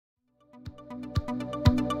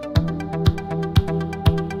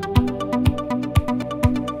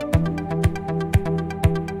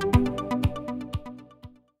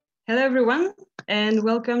and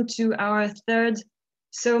welcome to our third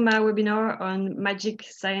SOMA webinar on magic,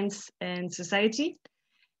 science, and society.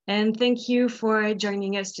 And thank you for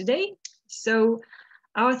joining us today. So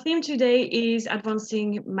our theme today is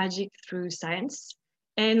advancing magic through science.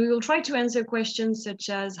 And we will try to answer questions such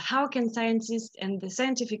as how can scientists and the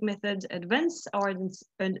scientific method advance our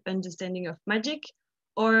understanding of magic,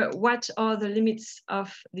 or what are the limits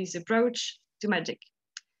of this approach to magic?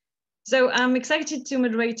 So I'm excited to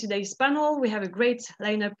moderate today's panel. We have a great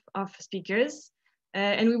lineup of speakers,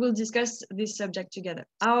 and we will discuss this subject together.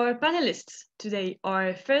 Our panelists today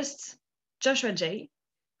are first Joshua Jay,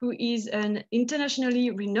 who is an internationally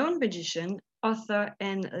renowned magician, author,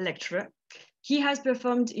 and lecturer. He has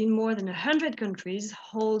performed in more than 100 countries,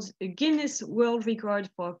 holds a Guinness World Record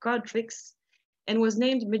for card tricks, and was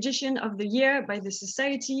named Magician of the Year by the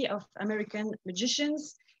Society of American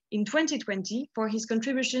Magicians in 2020 for his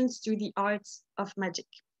contributions to the arts of magic.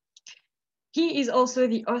 He is also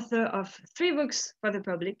the author of 3 books for the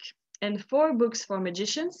public and 4 books for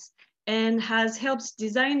magicians, and has helped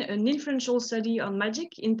design an influential study on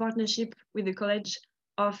magic in partnership with the College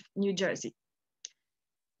of New Jersey.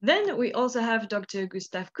 Then we also have Dr.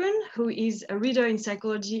 Gustav Kuhn, who is a reader in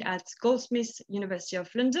psychology at Goldsmiths University of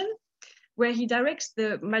London, where he directs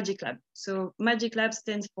the Magic Lab. So Magic Lab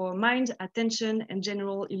stands for Mind, Attention, and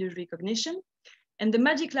General Illusory Cognition. And the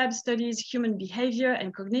Magic Lab studies human behavior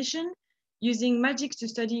and cognition, using magic to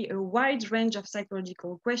study a wide range of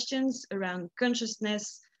psychological questions around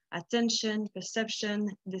consciousness, attention, perception,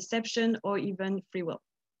 deception, or even free will.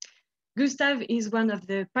 Gustav is one of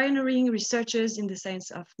the pioneering researchers in the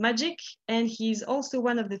science of magic, and he is also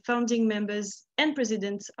one of the founding members and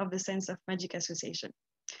president of the Science of Magic Association.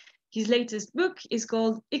 His latest book is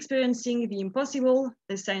called Experiencing the Impossible,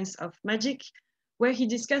 the Science of Magic, where he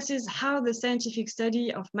discusses how the scientific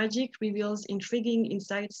study of magic reveals intriguing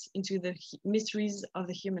insights into the mysteries of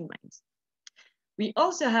the human mind. We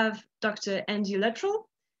also have Dr. Andy Luttrell,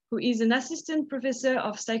 who is an assistant professor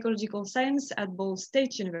of psychological science at Ball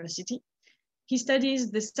State University. He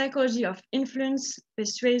studies the psychology of influence,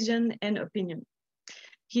 persuasion, and opinion.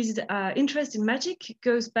 His interest in magic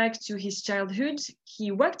goes back to his childhood.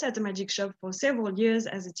 He worked at a magic shop for several years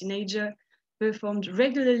as a teenager, performed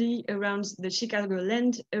regularly around the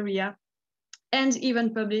Chicagoland area, and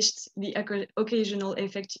even published the occasional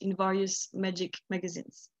effect in various magic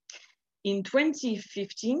magazines. In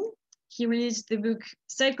 2015, he released the book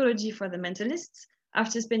Psychology for the Mentalists,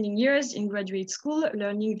 after spending years in graduate school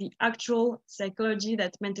learning the actual psychology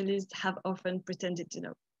that mentalists have often pretended to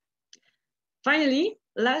know. Finally,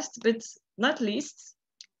 last but not least,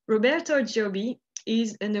 Roberto Giobbi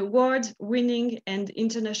is an award-winning and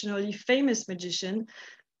internationally famous magician,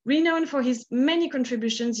 renowned for his many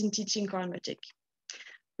contributions in teaching card magic.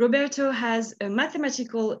 Roberto has a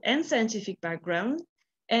mathematical and scientific background,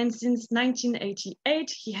 and since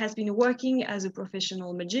 1988, he has been working as a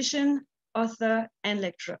professional magician, author, and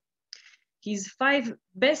lecturer. His 5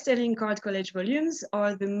 best-selling card college volumes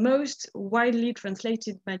are the most widely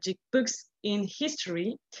translated magic books in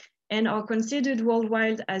history and are considered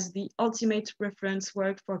worldwide as the ultimate reference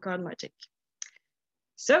work for card magic.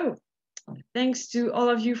 So, thanks to all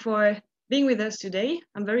of you for being with us today.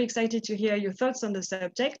 I'm very excited to hear your thoughts on the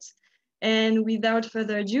subject. And without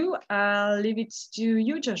further ado, I'll leave it to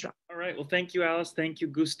you, Joshua. All right, well, thank you, Alice. Thank you,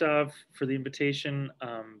 Gustav, for the invitation.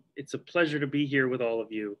 It's a pleasure to be here with all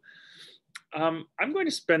of you. I'm going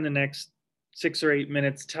to spend the next 6 or 8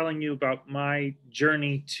 minutes telling you about my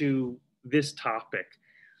journey to this topic.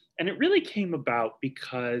 And it really came about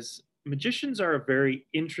because magicians are a very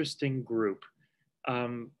interesting group.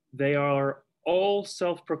 They are all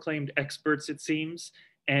self-proclaimed experts, it seems.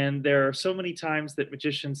 And there are so many times that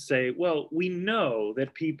magicians say, well, we know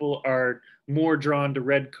that people are more drawn to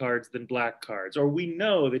red cards than black cards, or we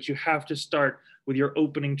know that you have to start with your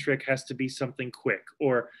opening trick has to be something quick,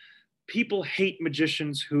 or people hate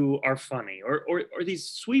magicians who are funny, or these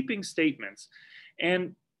sweeping statements.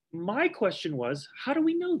 And my question was, how do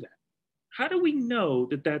we know that? How do we know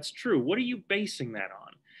that that's true? What are you basing that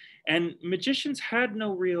on? And magicians had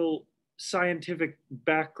no real scientific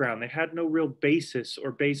background. They had no real basis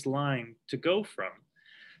or baseline to go from.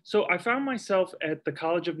 So I found myself at the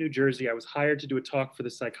College of New Jersey. I was hired to do a talk for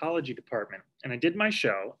the psychology department, and I did my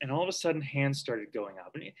show, and all of a sudden hands started going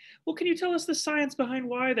up. And, well, can you tell us the science behind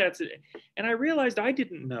why that's it? And I realized I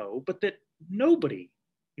didn't know, but that nobody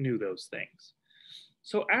knew those things.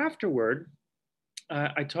 So afterward,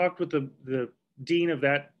 I talked with the dean of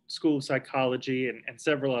that school of psychology and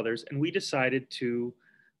several others, and we decided to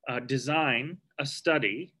design a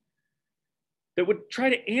study that would try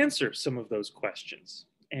to answer some of those questions.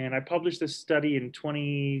 And I published this study in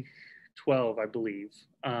 12, I believe.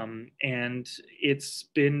 And it's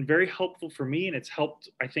been very helpful for me, and it's helped,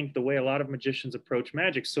 I think, the way a lot of magicians approach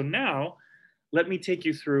magic. So now let me take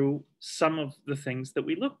you through some of the things that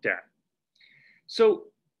we looked at. So,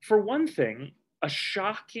 for one thing, a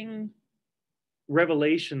shocking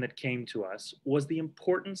revelation that came to us was the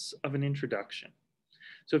importance of an introduction.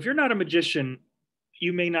 So, if you're not a magician,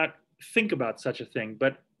 you may not think about such a thing,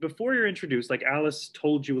 but before you're introduced, like Alice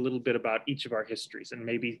told you a little bit about each of our histories, and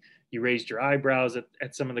maybe you raised your eyebrows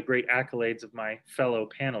at some of the great accolades of my fellow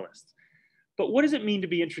panelists. But what does it mean to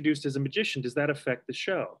be introduced as a magician? Does that affect the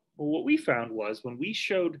show? Well, what we found was when we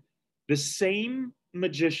showed the same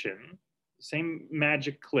magician, same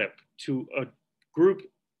magic clip to a group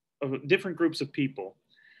of different groups of people,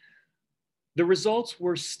 the results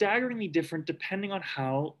were staggeringly different depending on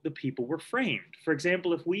how the people were framed. For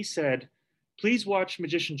example, if we said, please watch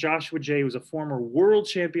magician Joshua Jay, who's a former world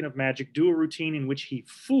champion of magic, do a routine in which he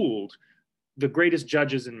fooled the greatest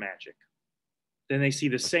judges in magic, then they see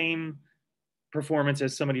the same performance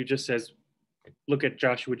as somebody who just says, look at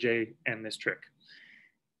Joshua Jay and this trick.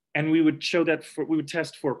 And we would show that we would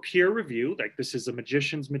test for peer review, like this is a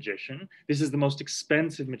magician's magician. This is the most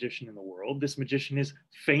expensive magician in the world. This magician is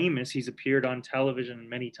famous. He's appeared on television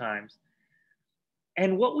many times.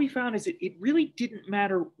 And what we found is it really didn't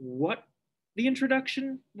matter what the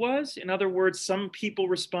introduction was. In other words, some people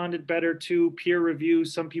responded better to peer review.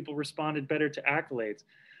 Some people responded better to accolades.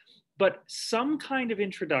 But some kind of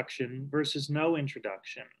introduction versus no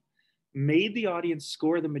introduction made the audience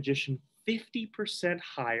score the magician 50%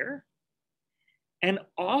 higher, and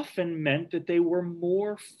often meant that they were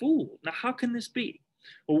more fooled. Now, how can this be?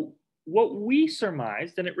 Well, what we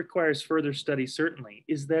surmised, and it requires further study certainly,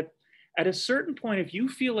 is that at a certain point, if you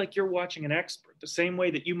feel like you're watching an expert, the same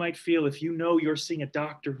way that you might feel if you know you're seeing a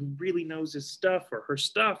doctor who really knows his stuff or her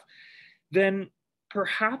stuff, then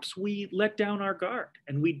perhaps we let down our guard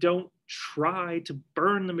and we don't try to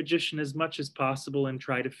burn the magician as much as possible and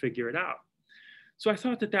try to figure it out. So I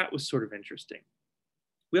thought that that was sort of interesting.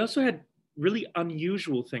 We also had really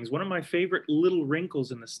unusual things. One of my favorite little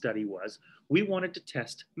wrinkles in the study was we wanted to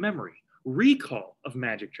test memory, recall of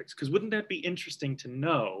magic tricks, because wouldn't that be interesting to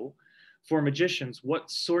know for magicians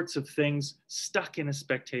what sorts of things stuck in a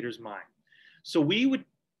spectator's mind? So we would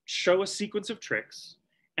show a sequence of tricks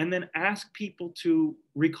and then ask people to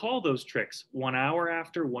recall those tricks 1 hour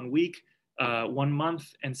after, 1 week, 1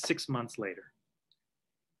 month, and 6 months later.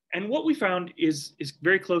 And what we found is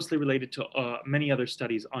very closely related to many other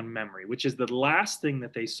studies on memory, which is the last thing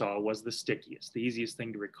that they saw was the stickiest, the easiest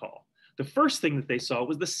thing to recall. The first thing that they saw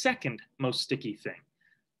was the second most sticky thing.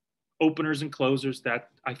 Openers and closers, that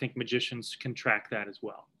I think magicians can track that as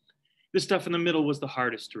well. The stuff in the middle was the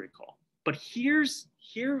hardest to recall. But here's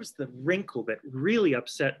the wrinkle that really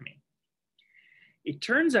upset me. It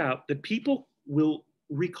turns out that people will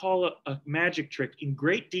recall a magic trick in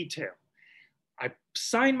great detail. I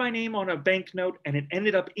signed my name on a banknote and it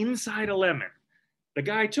ended up inside a lemon. The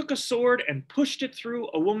guy took a sword and pushed it through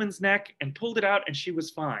a woman's neck and pulled it out and she was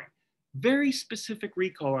fine. Very specific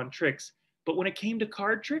recall on tricks. But when it came to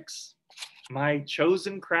card tricks, my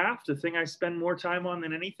chosen craft, the thing I spend more time on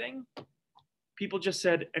than anything, people just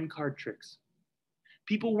said, and card tricks.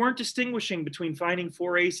 People weren't distinguishing between finding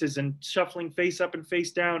 4 aces and shuffling face up and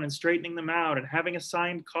face down and straightening them out and having a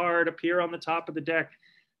signed card appear on the top of the deck.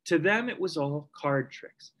 To them, it was all card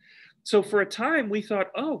tricks. So for a time, we thought,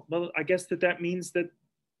 oh, well, I guess that means that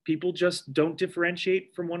people just don't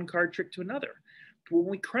differentiate from one card trick to another. But when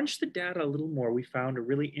we crunched the data a little more, we found a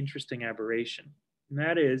really interesting aberration. And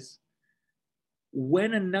that is,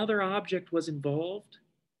 when another object was involved,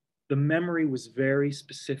 the memory was very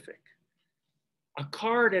specific. A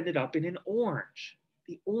card ended up in an orange,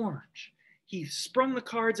 the orange. He sprung the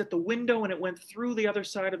cards at the window and it went through the other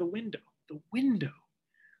side of the window, the window.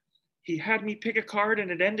 He had me pick a card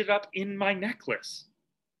and it ended up in my necklace.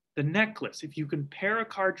 The necklace, if you can pair a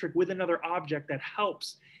card trick with another object, that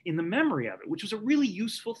helps in the memory of it, which was a really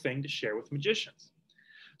useful thing to share with magicians.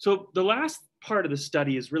 So the last part of the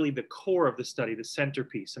study is really the core of the study, the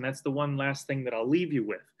centerpiece. And that's the one last thing that I'll leave you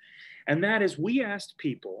with. And that is we asked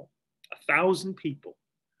people, 1,000 people,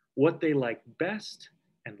 what they liked best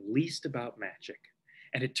and least about magic.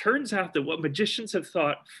 And it turns out that what magicians have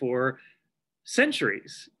thought for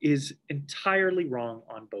centuries is entirely wrong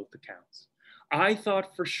on both accounts. I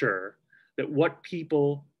thought for sure that what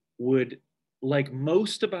people would like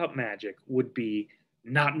most about magic would be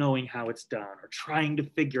not knowing how it's done or trying to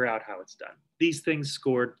figure out how it's done. These things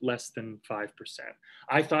scored less than 5%.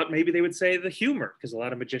 I thought maybe they would say the humor, because a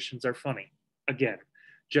lot of magicians are funny. Again,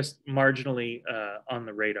 just marginally on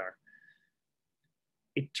the radar.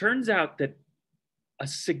 It turns out that a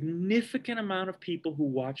significant amount of people who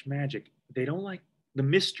watch magic, they don't like the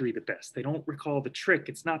mystery the best. They don't recall the trick.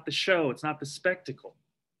 It's not the show. It's not the spectacle.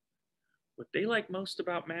 What they like most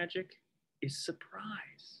about magic is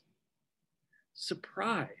surprise.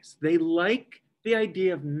 Surprise. They like the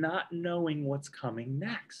idea of not knowing what's coming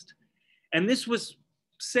next. And this was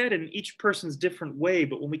said in each person's different way,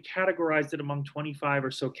 but when we categorized it among 25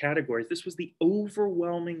 or so categories, this was the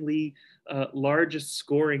overwhelmingly largest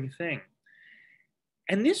scoring thing.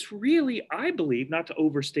 And this really, I believe, not to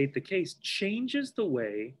overstate the case, changes the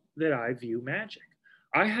way that I view magic.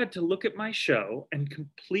 I had to look at my show and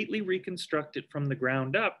completely reconstruct it from the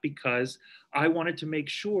ground up because I wanted to make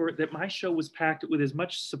sure that my show was packed with as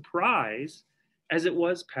much surprise as it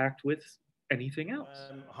was packed with anything else.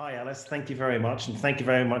 Hi, Alice. Thank you very much. And thank you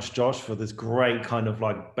very much, Josh, for this great kind of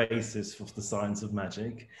like basis for the science of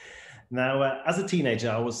magic. Now, as a teenager,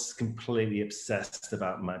 I was completely obsessed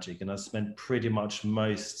about magic, and I spent pretty much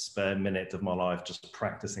most spare minute of my life just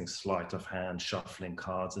practicing sleight of hand, shuffling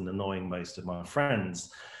cards, and annoying most of my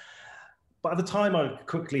friends. But at the time, I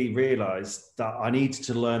quickly realized that I needed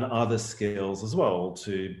to learn other skills as well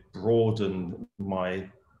to broaden my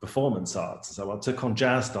performance arts. So I took on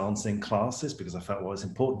jazz dancing classes because I felt it was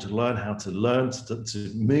important to learn how to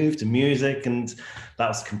move to music, and that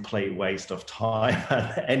was a complete waste of time.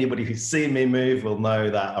 And anybody who's seen me move will know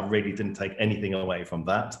that I really didn't take anything away from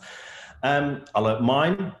that. I learned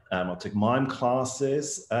mime. I took mime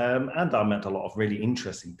classes, and I met a lot of really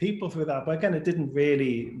interesting people through that. But again, it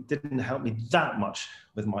didn't help me that much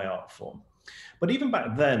with my art form. But even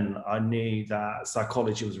back then, I knew that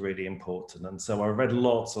psychology was really important. And so I read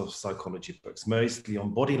lots of psychology books, mostly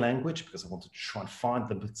on body language, because I wanted to try and find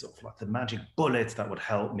the sort of like the magic bullet that would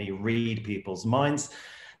help me read people's minds.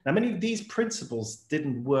 Now, many of these principles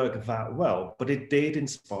didn't work that well, but it did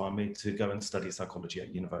inspire me to go and study psychology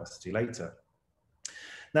at university later.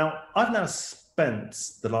 Now, I've now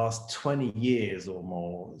spent the last 20 years or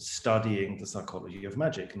more studying the psychology of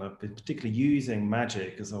magic, and I've been particularly using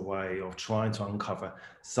magic as a way of trying to uncover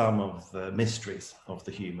some of the mysteries of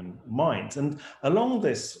the human mind. And along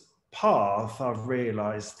this path, I've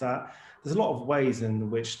realized that there's a lot of ways in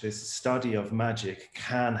which this study of magic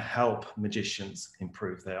can help magicians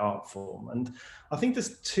improve their art form. And I think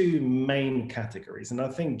there's two main categories. And I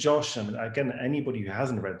think Josh, and again, anybody who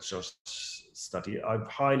hasn't read Josh's study, I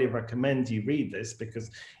highly recommend you read this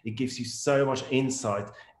because it gives you so much insight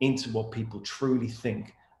into what people truly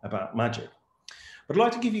think about magic. But I'd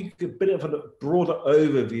like to give you a bit of a broader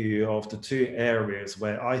overview of the two areas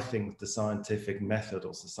where I think the scientific method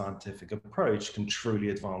or the scientific approach can truly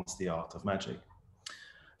advance the art of magic.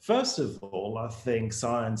 First of all, I think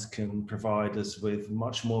science can provide us with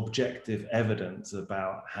much more objective evidence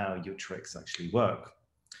about how your tricks actually work.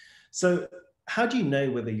 So how do you know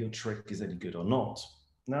whether your trick is any good or not?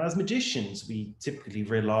 Now, as magicians, we typically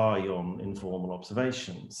rely on informal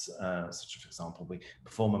observations. Such as, for example, we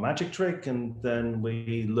perform a magic trick and then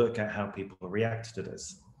we look at how people react to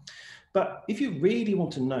this. But if you really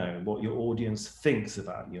want to know what your audience thinks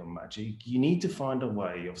about your magic, you need to find a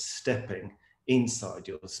way of stepping inside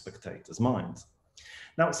your spectators' minds.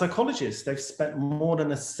 Now, psychologists, they've spent more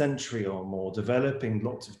than a century or more developing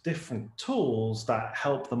lots of different tools that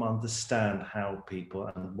help them understand how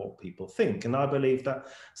people and what people think. And I believe that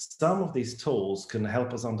some of these tools can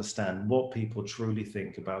help us understand what people truly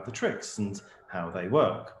think about the tricks and how they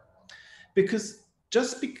work. Because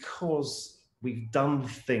just because we've done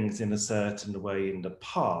things in a certain way in the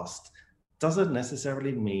past doesn't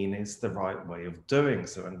necessarily mean it's the right way of doing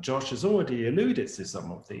so. And Josh has already alluded to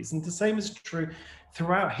some of these. And the same is true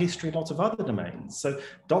throughout history in lots of other domains. So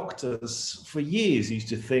doctors for years used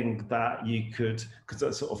to think that you could,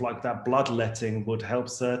 because sort of like that bloodletting would help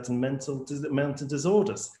certain mental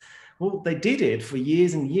disorders. Well, they did it for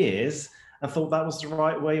years and years and thought that was the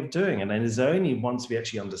right way of doing it. And it's only once we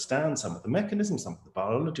actually understand some of the mechanisms, some of the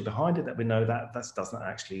biology behind it, that we know that that doesn't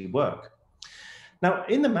actually work. Now,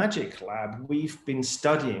 in the Magic Lab, we've been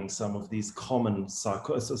studying some of these common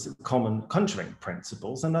conjuring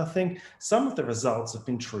principles, and I think some of the results have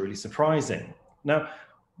been truly surprising. Now,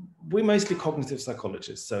 we're mostly cognitive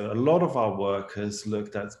psychologists, so a lot of our work has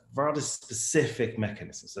looked at rather specific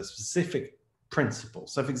mechanisms, so specific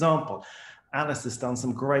principles. So, for example, Alice has done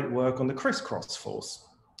some great work on the crisscross force,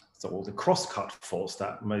 or the crosscut force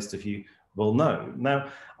that most of you will know. Now,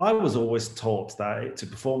 I was always taught that to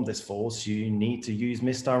perform this force, you need to use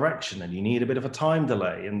misdirection and you need a bit of a time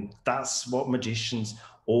delay. And that's what magicians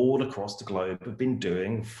all across the globe have been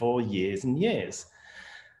doing for years and years.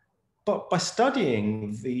 But by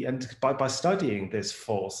studying by studying this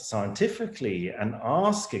force scientifically and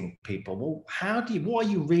asking people, well, what are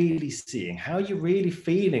you really seeing? How are you really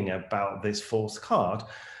feeling about this force card?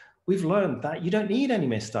 We've learned that you don't need any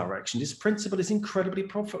misdirection. This principle is incredibly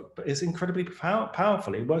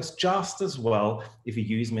powerful. It works just as well if you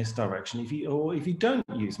use misdirection, if you don't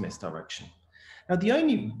use misdirection. Now, the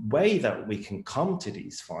only way that we can come to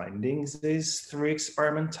these findings is through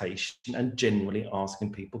experimentation and genuinely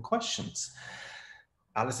asking people questions.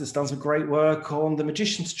 Alice has done some great work on the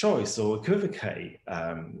magician's choice or equivocate.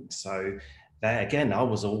 So there again, I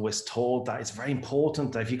was always told that it's very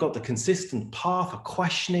important that if you've got the consistent path of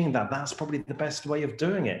questioning, that's probably the best way of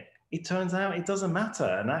doing it. It turns out it doesn't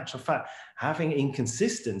matter. In actual fact, having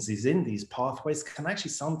inconsistencies in these pathways can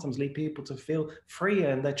actually sometimes lead people to feel freer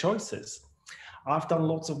in their choices. I've done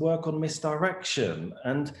lots of work on misdirection,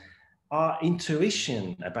 and our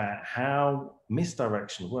intuition about how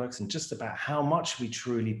misdirection works and just about how much we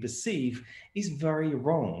truly perceive is very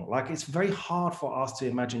wrong. Like, it's very hard for us to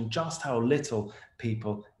imagine just how little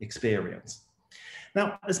people experience.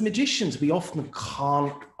 Now, as magicians, we often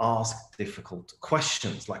can't ask difficult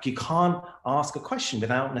questions. Like, you can't ask a question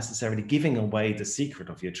without necessarily giving away the secret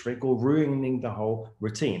of your trick or ruining the whole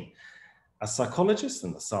routine. As psychologists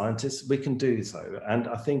and as scientists, we can do so. And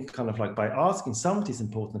I think kind of like by asking some of these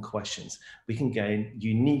important questions, we can gain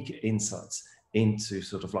unique insights into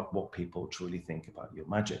sort of like what people truly think about your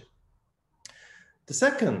magic. The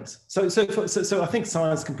second, so I think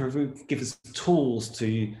science can give us tools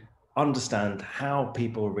to understand how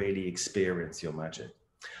people really experience your magic.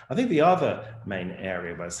 I think the other main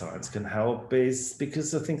area where science can help is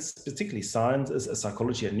because I think particularly science, as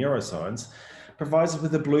psychology and neuroscience, provides us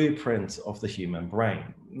with a blueprint of the human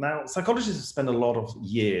brain. Now, psychologists have spent a lot of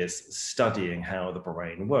years studying how the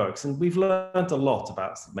brain works, and we've learned a lot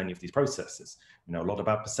about many of these processes. You know, a lot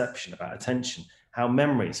about perception, about attention, how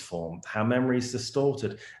memory is formed, how memory is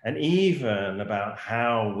distorted, and even about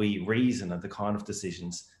how we reason and the kind of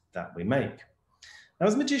decisions that we make. Now,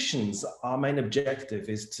 as magicians, our main objective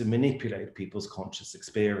is to manipulate people's conscious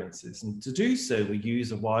experiences, and to do so, we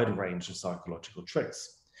use a wide range of psychological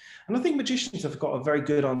tricks. And I think magicians have got a very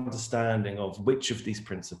good understanding of which of these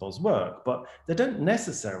principles work, but they don't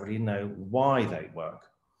necessarily know why they work.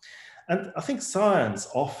 And I think science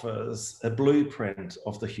offers a blueprint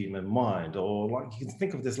of the human mind, or like you can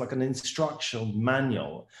think of this like an instructional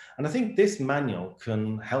manual. And I think this manual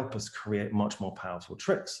can help us create much more powerful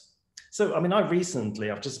tricks. So, I mean, I've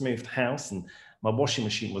just moved house and my washing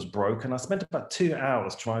machine was broken. I spent about 2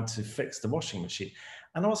 hours trying to fix the washing machine.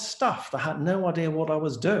 And I was stuffed. I had no idea what I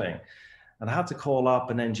was doing. And I had to call up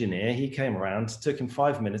an engineer. He came around, it took him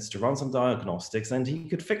 5 minutes to run some diagnostics, and he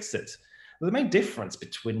could fix it. The main difference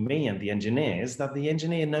between me and the engineer is that the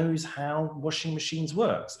engineer knows how washing machines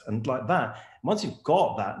works. And like that, once you've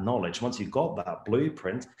got that knowledge, once you've got that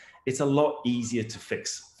blueprint, it's a lot easier to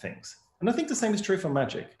fix things. And I think the same is true for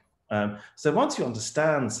magic. So once you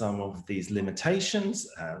understand some of these limitations,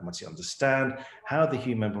 once you understand how the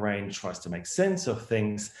human brain tries to make sense of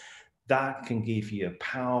things, that can give you a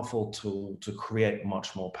powerful tool to create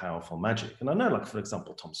much more powerful magic. And I know, like, for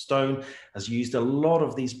example, Tom Stone has used a lot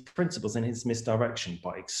of these principles in his misdirection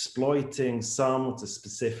by exploiting some of the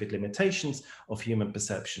specific limitations of human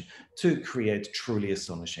perception to create truly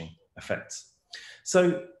astonishing effects.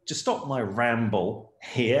 So to stop my ramble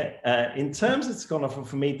here, in terms of kind of,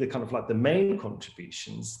 for me, the kind of like the main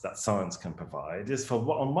contributions that science can provide is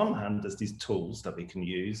on one hand, there's these tools that we can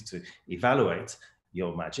use to evaluate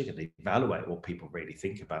your magic and evaluate what people really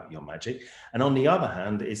think about your magic. And on the other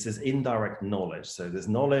hand, it's this indirect knowledge. So there's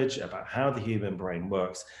knowledge about how the human brain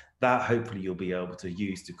works that hopefully you'll be able to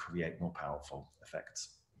use to create more powerful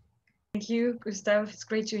effects. Thank you, Gustav. It's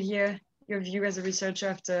great to hear your view as a researcher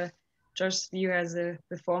after Josh's view as a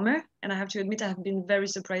performer. And I have to admit, I have been very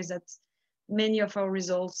surprised at many of our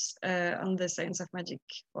results on the science of magic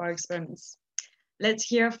for our experiments. Let's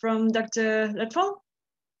hear from Dr. Lutfall.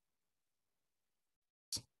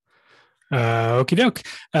 Okie doke.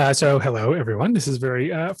 So hello, everyone. This is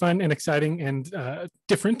very fun and exciting and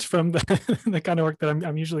different from the kind of work that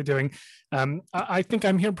I'm usually doing. I think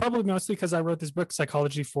I'm here probably mostly because I wrote this book,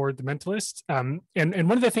 Psychology for the Mentalist. And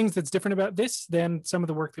one of the things that's different about this than some of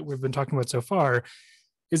the work that we've been talking about so far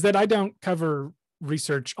is that I don't cover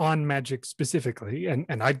research on magic specifically,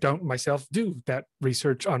 and I don't myself do that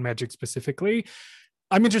research on magic specifically.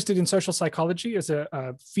 I'm interested in social psychology as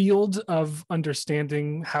a field of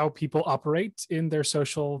understanding how people operate in their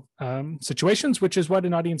social situations, which is what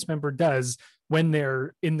an audience member does when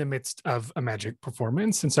they're in the midst of a magic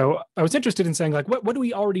performance. And so I was interested in saying, like, what do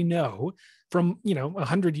we already know from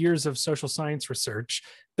 100 years of social science research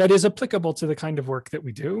that is applicable to the kind of work that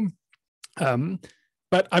we do?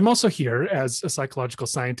 But I'm also here as a psychological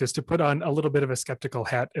scientist to put on a little bit of a skeptical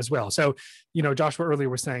hat as well. So, Joshua earlier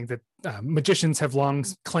was saying that magicians have long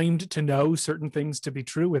claimed to know certain things to be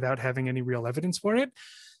true without having any real evidence for it.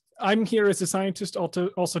 I'm here as a scientist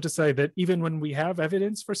also to say that even when we have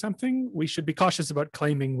evidence for something, we should be cautious about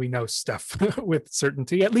claiming we know stuff with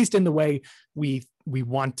certainty, at least in the way we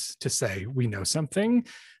want to say we know something.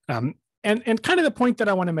 And kind of the point that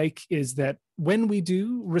I want to make is that when we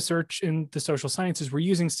do research in the social sciences, we're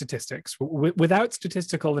using statistics. Without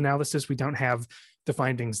statistical analysis, we don't have the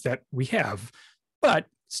findings that we have. But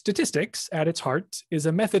statistics at its heart is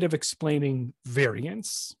a method of explaining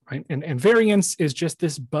variance, right? And variance is just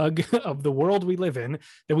this bug of the world we live in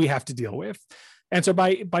that we have to deal with. And so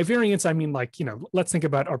by variance, I mean, like, let's think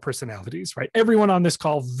about our personalities, right? Everyone on this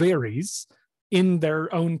call varies in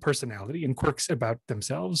their own personality and quirks about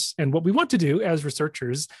themselves. And what we want to do as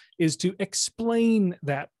researchers is to explain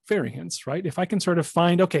that variance, right? If I can sort of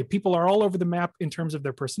find, okay, people are all over the map in terms of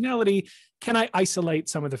their personality, can I isolate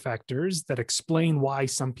some of the factors that explain why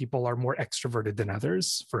some people are more extroverted than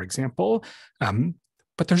others, for example?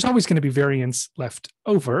 But there's always going to be variance left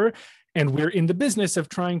over. And we're in the business of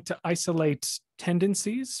trying to isolate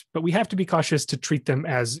tendencies, but we have to be cautious to treat them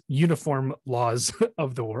as uniform laws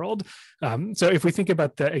of the world. So if we think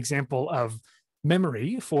about the example of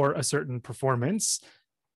memory for a certain performance,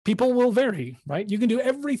 people will vary, right? You can do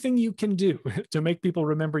everything you can do to make people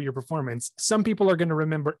remember your performance. Some people are going to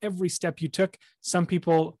remember every step you took. Some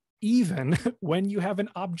people, even when you have an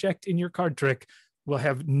object in your card trick, will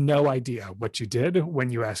have no idea what you did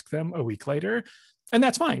when you ask them a week later. And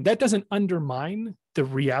that's fine. That doesn't undermine the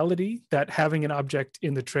reality that having an object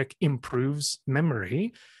in the trick improves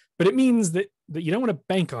memory, but it means that you don't want to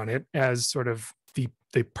bank on it as sort of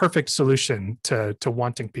the perfect solution to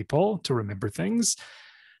wanting people to remember things.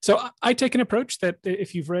 So I take an approach that,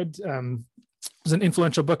 if you've read, there's an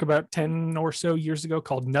influential book about 10 or so years ago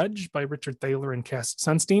called Nudge by Richard Thaler and Cass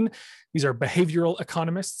Sunstein. These are behavioral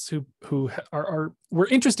economists who were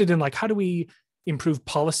interested in, like, how do we improve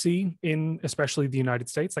policy in especially the United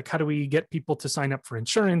States? Like, how do we get people to sign up for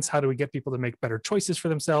insurance? How do we get people to make better choices for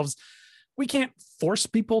themselves? We can't force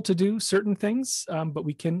people to do certain things, but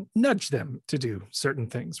we can nudge them to do certain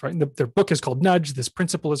things, right? And their book is called Nudge. This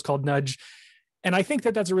principle is called Nudge. And I think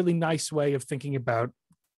that that's a really nice way of thinking about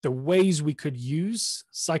the ways we could use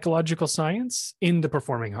psychological science in the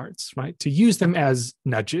performing arts, right? To use them as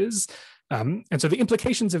nudges. And so the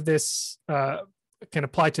implications of this can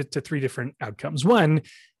apply to three different outcomes. One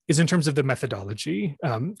is in terms of the methodology.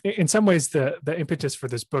 In some ways, the impetus for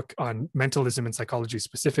this book on mentalism and psychology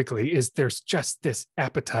specifically is there's just this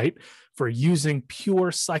appetite for using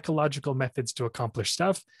pure psychological methods to accomplish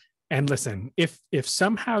stuff. And listen, if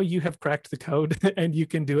somehow you have cracked the code and you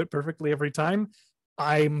can do it perfectly every time,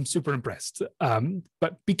 I'm super impressed.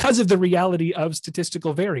 But because of the reality of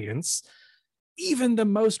statistical variance, even the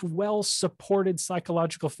most well-supported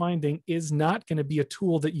psychological finding is not going to be a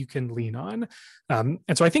tool that you can lean on. And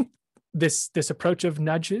so I think this approach of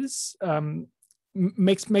nudges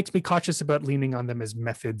makes me cautious about leaning on them as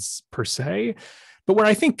methods per se. But where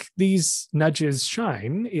I think these nudges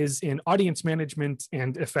shine is in audience management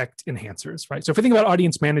and effect enhancers, right? So if we think about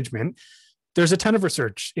audience management, there's a ton of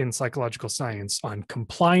research in psychological science on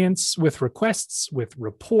compliance with requests, with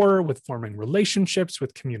rapport, with forming relationships,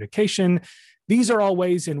 with communication. These are all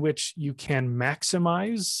ways in which you can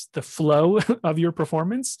maximize the flow of your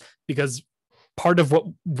performance, because part of what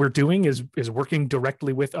we're doing is working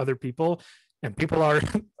directly with other people, and people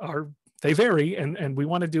they vary, and we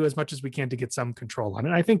want to do as much as we can to get some control on it.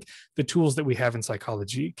 And I think the tools that we have in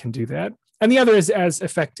psychology can do that. And the other is as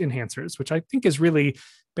effect enhancers, which I think is really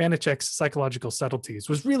Banachek's psychological subtleties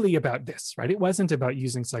was really about this, right? It wasn't about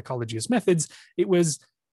using psychology as methods. It was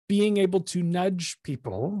being able to nudge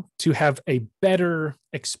people to have a better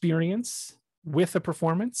experience with a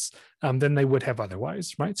performance than they would have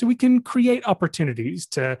otherwise, right? So we can create opportunities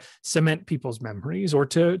to cement people's memories or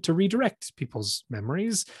to redirect people's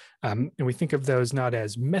memories. And we think of those not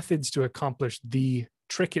as methods to accomplish the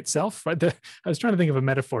trick itself, right? I was trying to think of a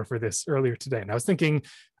metaphor for this earlier today, and I was thinking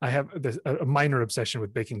I have a minor obsession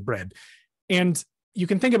with baking bread. And you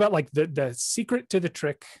can think about like the secret to the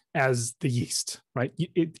trick as the yeast, right?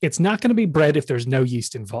 It's not going to be bread if there's no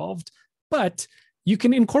yeast involved, but you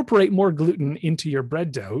can incorporate more gluten into your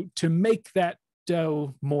bread dough to make that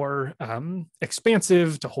dough more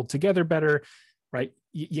expansive, to hold together better. right?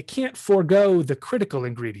 You can't forego the critical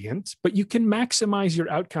ingredient, but you can maximize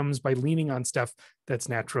your outcomes by leaning on stuff that's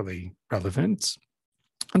naturally relevant.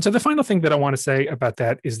 And so the final thing that I want to say about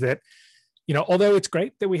that is that, although it's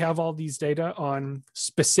great that we have all these data on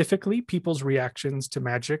specifically people's reactions to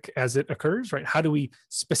magic as it occurs, right? How do we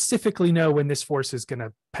specifically know when this force is going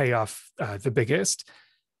to pay off the biggest?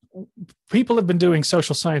 People have been doing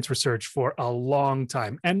social science research for a long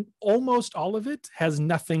time, and almost all of it has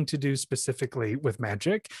nothing to do specifically with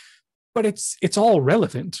magic, but it's all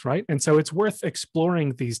relevant, right? And so it's worth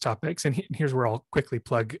exploring these topics. And here's where I'll quickly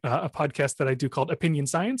plug a podcast that I do called Opinion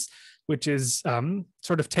Science, which is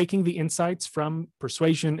sort of taking the insights from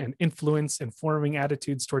persuasion and influence and forming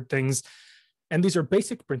attitudes toward things. And these are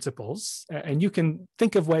basic principles, and you can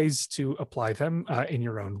think of ways to apply them in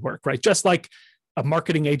your own work, right? Just like a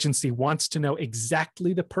marketing agency wants to know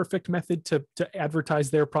exactly the perfect method to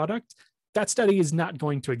advertise their product, that study is not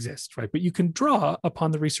going to exist, right? But you can draw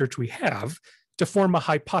upon the research we have to form a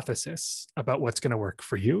hypothesis about what's going to work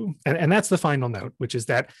for you. And that's the final note, which is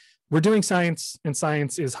that we're doing science, and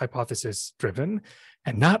science is hypothesis driven,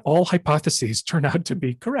 and not all hypotheses turn out to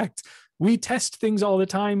be correct. We test things all the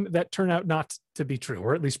time that turn out not to be true,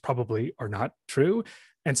 or at least probably are not true.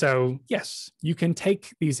 And so, yes, you can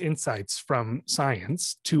take these insights from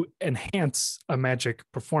science to enhance a magic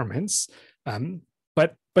performance.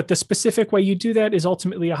 But the specific way you do that is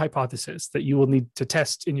ultimately a hypothesis that you will need to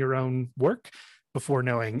test in your own work before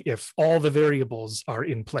knowing if all the variables are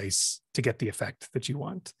in place to get the effect that you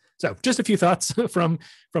want. So just a few thoughts from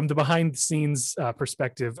the behind the scenes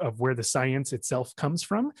perspective of where the science itself comes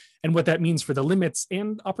from and what that means for the limits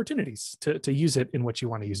and opportunities to use it in what you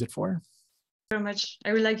want to use it for. Very much.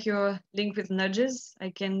 I really like your link with nudges.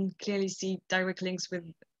 I can clearly see direct links with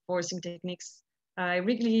forcing techniques. I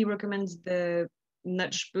really recommend the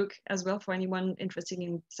nudge book as well for anyone interested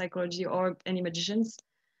in psychology or any magicians.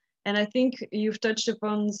 And I think you've touched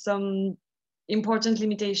upon some important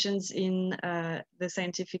limitations in the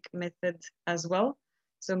scientific method as well.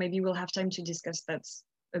 So maybe we'll have time to discuss that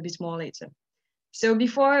a bit more later. So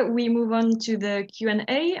before we move on to the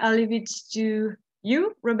Q&A, I'll leave it to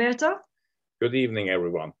you, Roberto. Good evening,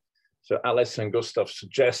 everyone. So Alice and Gustav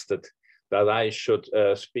suggested that I should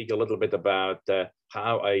speak a little bit about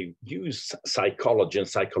how I use psychology and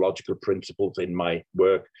psychological principles in my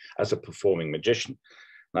work as a performing magician.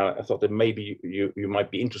 Now, I thought that maybe you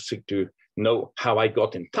might be interested to know how I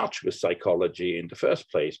got in touch with psychology in the first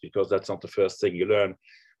place, because that's not the first thing you learn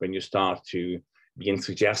when you start to be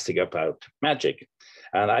enthusiastic about magic.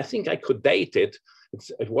 And I think I could date it.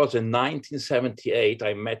 It was in 1978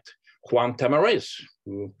 I met Juan Tamariz,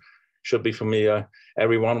 who should be familiar,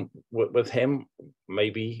 everyone with him,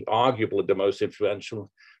 maybe arguably the most influential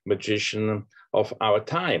magician of our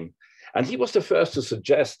time. And he was the first to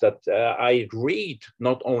suggest that I read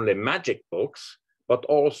not only magic books, but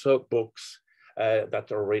also books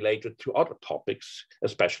that are related to other topics,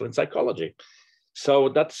 especially in psychology. So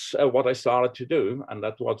that's what I started to do. And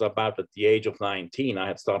that was about at the age of 19. I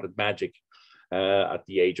had started magic at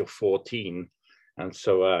the age of 14. And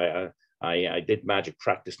so I did magic,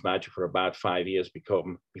 practiced magic for about 5 years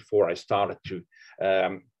before I started to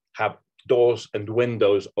have doors and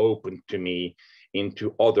windows open to me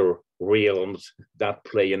into other realms that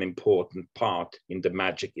play an important part in the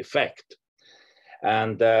magic effect.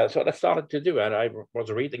 And so I started to do, and I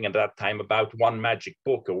was reading at that time about one magic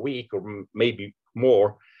book a week or maybe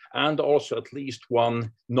more, and also at least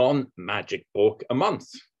one non-magic book a month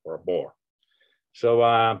or more. So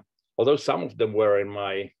although some of them were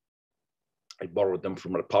I borrowed them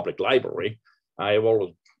from a public library, I have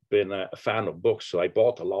always been a fan of books, so I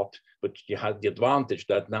bought a lot, but you had the advantage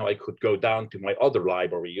that now I could go down to my other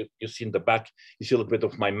library. You see in the back, you see a little bit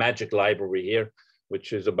of my magic library here,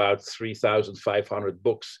 which is about 3,500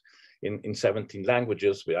 books in 17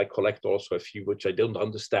 languages. I collect also a few which I don't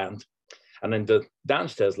understand. And in the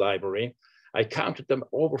downstairs library, I counted them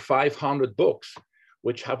over 500 books,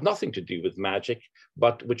 which have nothing to do with magic,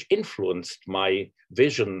 but which influenced my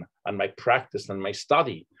vision and my practice and my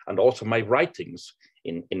study, and also my writings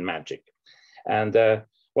in magic. And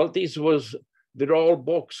well, they're all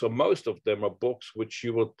books, or most of them are books which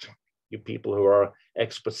you people who are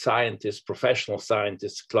expert scientists, professional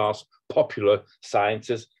scientists, class popular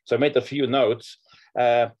sciences. So I made a few notes.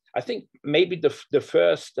 I think maybe the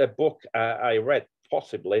first book I read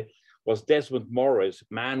possibly was Desmond Morris'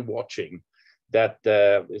 Man Watching, that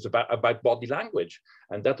is about body language.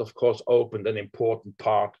 And that, of course, opened an important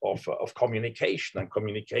part of communication. And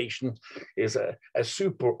communication is a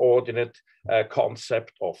superordinate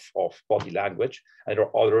concept of body language. And there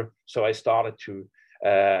are other, so I started to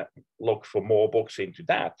look for more books into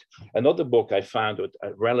that. Another book I found at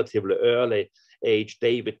a relatively early age,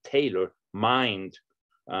 David Taylor, Mind.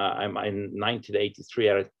 I'm in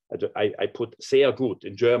 1983. I put sehr gut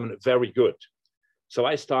in German, very good. So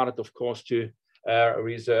I started, of course, to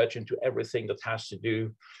research into everything that has to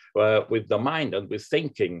do with the mind and with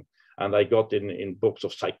thinking. And I got in books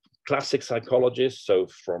of classic psychologists. So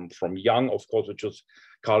from Jung, of course, which was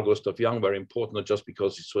Carl Gustav Jung, very important, not just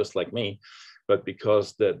because he's Swiss like me, but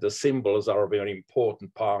because the symbols are a very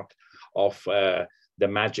important part of the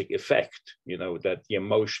magic effect, you know, that the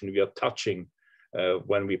emotion we are touching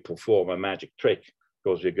when we perform a magic trick,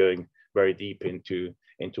 because we're going very deep into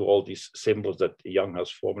all these symbols that Jung has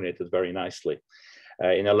formulated very nicely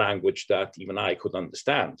in a language that even I could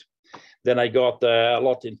understand. Then I got a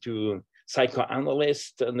lot into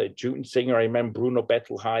psychoanalyst and June Singer. I remember Bruno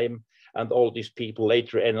Bettelheim and all these people,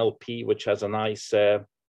 later NLP, which has a nice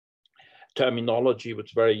terminology,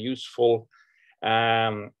 which is very useful.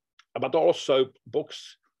 But also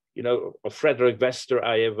books, you know, of Frederick Wester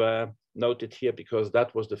I have noted here, because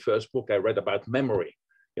that was the first book I read about memory,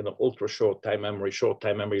 you know, ultra short time memory,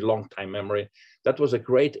 long time memory. That was a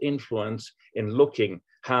great influence in looking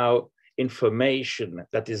how information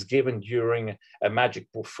that is given during a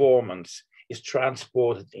magic performance is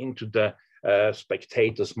transported into the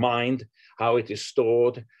spectator's mind, how it is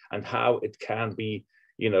stored, and how it can be,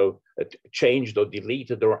 you know, changed or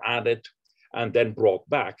deleted or added, and then brought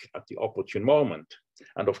back at the opportune moment.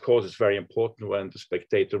 And of course, it's very important when the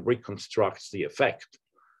spectator reconstructs the effect,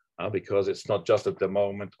 because it's not just at the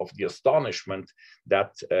moment of the astonishment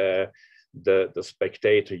that the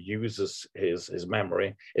spectator uses his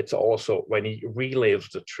memory. It's also when he relives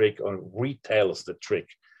the trick or retells the trick.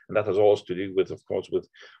 And that has also to do with, of course,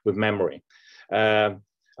 with memory.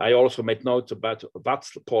 I also made notes about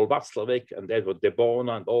Paul Watzlawick and Edward de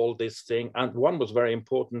Bono and all this thing. And one was very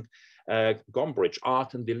important, Gombrich,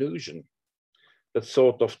 Art and Delusion. That's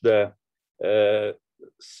sort of the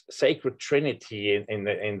sacred trinity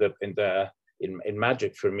in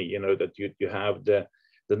magic for me. You know, that you have the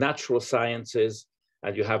natural sciences,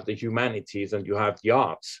 and you have the humanities, and you have the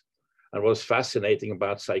arts. And what's fascinating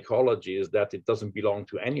about psychology is that it doesn't belong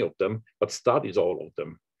to any of them, but studies all of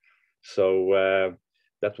them. So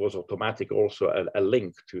that was automatic also a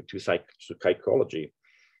link to psychology.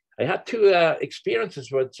 I had two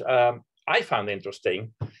experiences which I found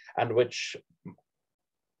interesting and which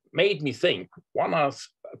made me think. One was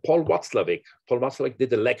Paul Watzlawick. Paul Watzlawick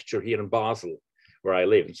did a lecture here in Basel, where I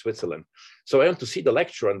live in Switzerland. So I went to see the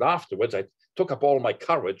lecture, and afterwards I took up all my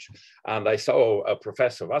courage and I saw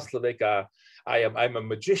Professor Watzlawick. I'm a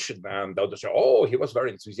magician, and they say, oh, he was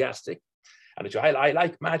very enthusiastic. And I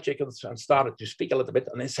like magic, and started to speak a little bit.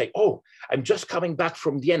 And they say, oh, I'm just coming back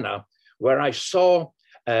from Vienna, where I saw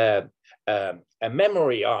a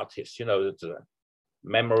memory artist. You know,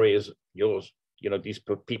 memory is yours. You know, these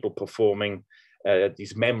people performing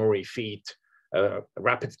these memory feat,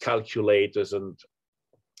 rapid calculators and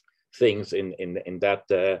things in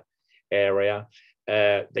that area.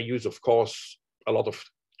 They use, of course, a lot of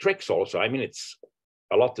tricks also. I mean, it's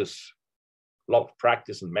a lot of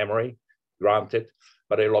practice and memory, granted,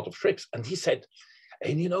 but a lot of tricks. And he said,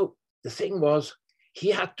 and you know, the thing was, he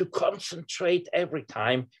had to concentrate every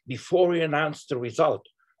time before he announced the result.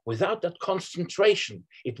 Without that concentration,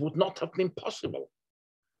 it would not have been possible.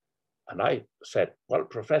 And I said, well,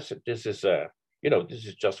 Professor, this is you know, this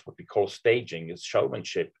is just what we call staging. It's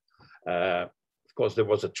showmanship. Of course, there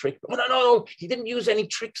was a trick. Oh, no, he didn't use any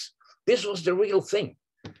tricks. This was the real thing.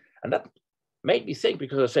 And that made me think,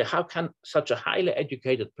 because I say, how can such a highly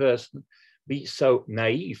educated person be so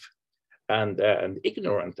naive and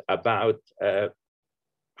ignorant about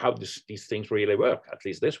how these things really work, at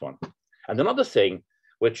least this one. And another thing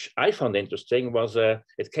which I found interesting was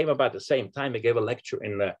it came about the same time. I gave a lecture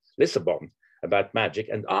in Lisbon about magic.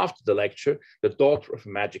 And after the lecture, the daughter of a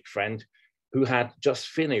magic friend who had just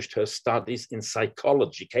finished her studies in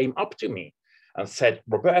psychology came up to me and said,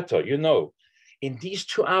 Roberto, you know, in these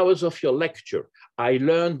 2 hours of your lecture, I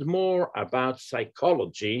learned more about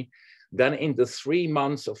psychology than in the 3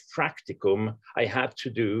 months of practicum I had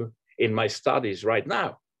to do in my studies right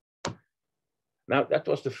now. Now, that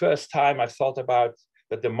was the first time I thought about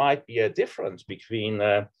that there might be a difference between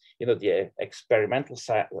you know, the experimental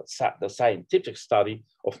the scientific study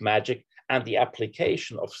of magic and the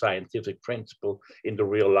application of scientific principle in the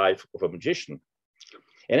real life of a magician.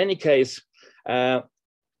 In any case, when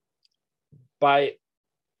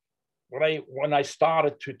I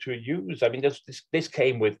started to use, I mean, this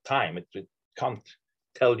came with time. It can't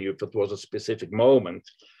tell you if it was a specific moment.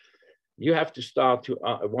 you have to start to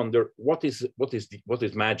wonder what is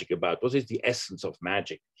magic about? What is the essence of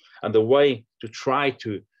magic? And the way to try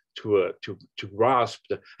to grasp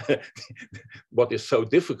what is so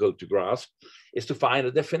difficult to grasp is to find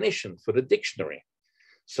a definition for the dictionary.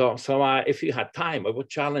 So if you had time, I would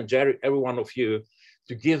challenge every one of you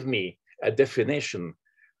to give me a definition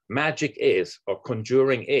magic is or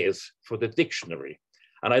conjuring is for the dictionary.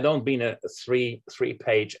 And I don't mean a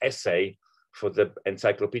three-page essay for the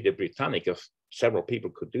Encyclopedia Britannica. Several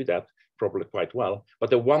people could do that probably quite well,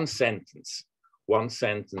 but a one sentence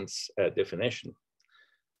definition.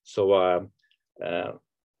 So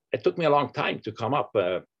it took me a long time to come up,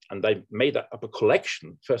 and I made up a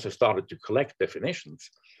collection. First, I started to collect definitions,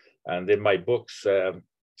 and in my books,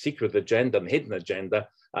 Secret Agenda and Hidden Agenda,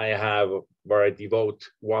 I have where I devote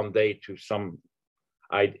one day to some,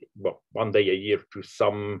 one day a year to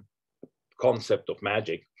some concept of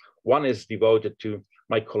magic. One is devoted to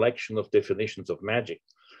my collection of definitions of magic.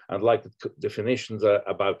 And like the definitions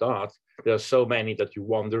about art, there are so many that you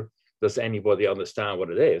wonder, does anybody understand what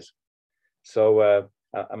it is? So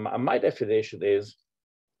my definition is,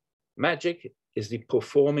 magic is the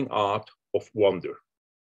performing art of wonder.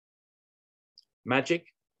 Magic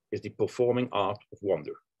is the performing art of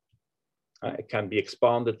wonder. It can be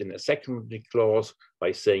expanded in a secondary clause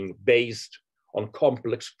by saying based on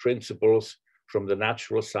complex principles from the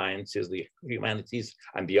natural sciences, the humanities,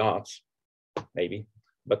 and the arts, maybe,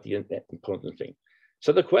 but the important thing.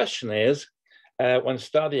 So the question is, when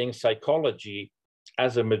studying psychology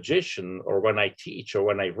as a magician, or when I teach, or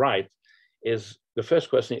when I write, is the first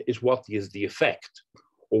question is, what is the effect?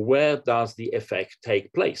 Or where does the effect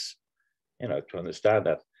take place? You know, to understand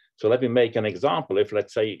that. So let me make an example. If,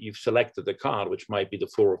 let's say, you've selected a card, which might be the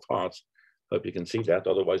 4 of hearts. Hope you can see that,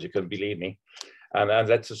 otherwise you can believe me. And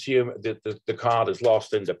let's assume that the card is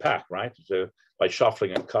lost in the pack, right? So by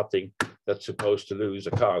shuffling and cutting, that's supposed to lose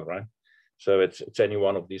a card, right? So it's any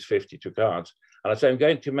one of these 52 cards. And I say, I'm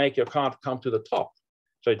going to make your card come to the top.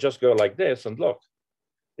 So I just go like this, and look,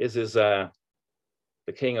 this is the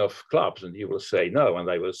king of clubs, and you will say no,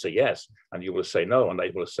 and I will say yes, and you will say no, and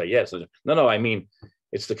I will say yes. No, I mean,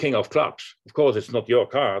 it's the king of clubs. Of course, it's not your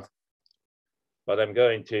card, but I'm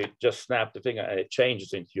going to just snap the finger and it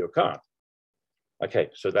changes into your card. Okay,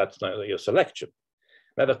 so that's your selection.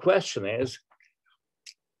 Now the question is,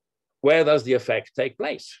 where does the effect take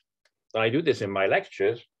place? I do this in my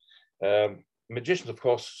lectures. Magicians, of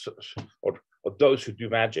course, or those who do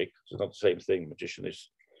magic, it's not the same thing. Magician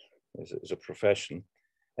is a profession.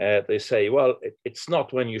 They say, well, it's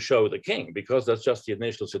not when you show the king, because that's just the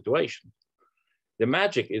initial situation. The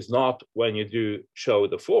magic is not when you do show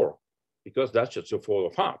the 4, because that's just your 4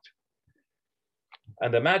 of heart.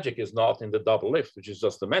 And the magic is not in the double lift, which is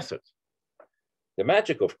just the method. The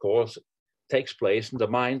magic, of course, takes place in the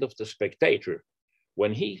mind of the spectator.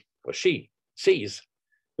 When he or she sees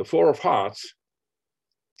the 4 of hearts,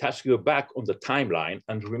 it has to go back on the timeline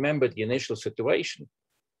and remember the initial situation.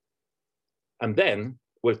 And then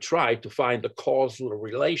we'll try to find a causal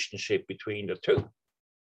relationship between the two.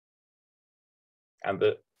 And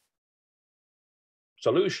the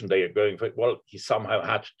solution they are going for, well, he somehow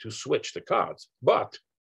had to switch the cards. But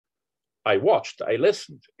I watched, I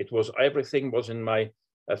listened. Everything was in my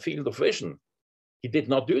field of vision. He did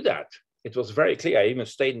not do that. It was very clear. I even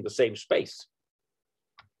stayed in the same space.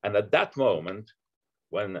 And at that moment,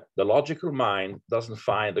 when the logical mind doesn't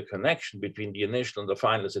find the connection between the initial and the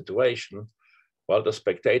final situation, well, the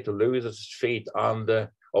spectator loses his feet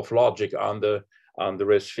of logic under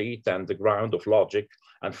his feet and the ground of logic,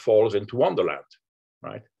 and falls into wonderland,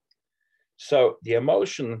 right? So the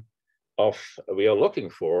emotion we are looking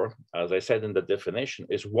for, as I said in the definition,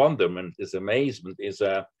 is wonderment, is amazement,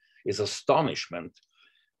 is astonishment.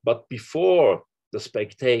 But before the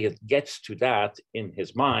spectator gets to that in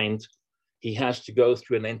his mind, he has to go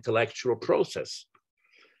through an intellectual process.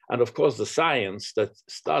 And of course, the science that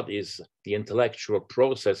studies the intellectual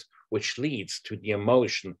process, which leads to the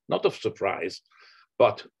emotion, not of surprise,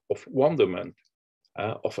 but of wonderment,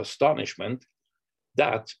 of astonishment,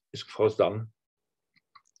 that is, of course, done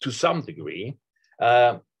to some degree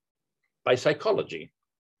by psychology.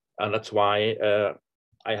 And that's why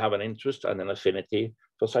I have an interest and an affinity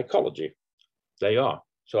for psychology. They are.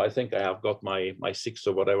 So I think I have got my 6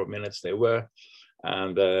 or whatever minutes they were.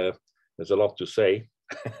 And there's a lot to say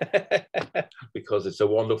because it's a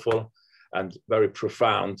wonderful and very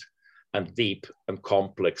profound and deep and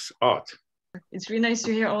complex art. It's really nice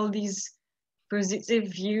to hear all these positive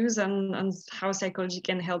views on how psychology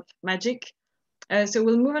can help magic. So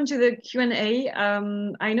we'll move on to the Q&A.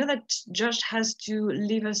 I know that Josh has to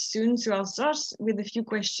leave us soon, so I'll start with a few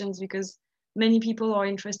questions because many people are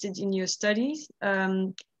interested in your studies.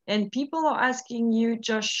 And people are asking you,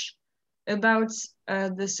 Josh, about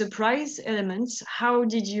the surprise elements. How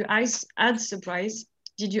did you add surprise?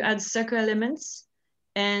 Did you add sucker elements?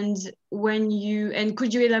 And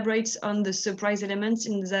could you elaborate on the surprise elements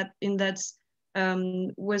in that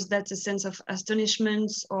was that a sense of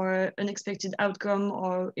astonishment or unexpected outcome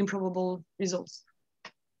or improbable results?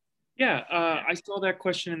 Yeah, I saw that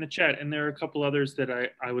question in the chat, and there are a couple others that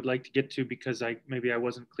I would like to get to because maybe I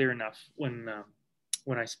wasn't clear enough when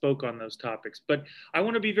I spoke on those topics. But I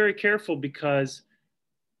want to be very careful because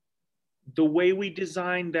the way we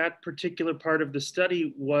designed that particular part of the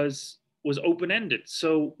study was open-ended.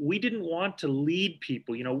 So we didn't want to lead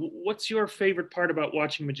people. You know, what's your favorite part about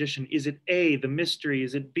watching Magician? Is it A, the mystery?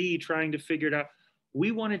 Is it B, trying to figure it out?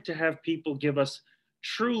 We wanted to have people give us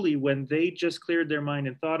truly, when they just cleared their mind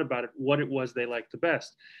and thought about it, what it was they liked the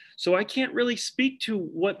best. So I can't really speak to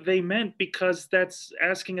what they meant because that's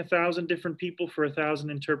asking 1,000 different people for 1,000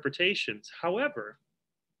 interpretations. However,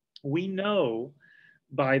 we know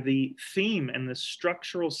by the theme and the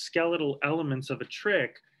structural skeletal elements of a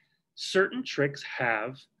trick, certain tricks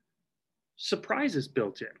have surprises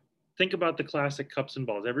built in. Think about the classic cups and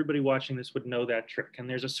balls. Everybody watching this would know that trick. And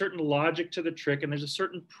there's a certain logic to the trick and there's a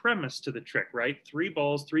certain premise to the trick, right? 3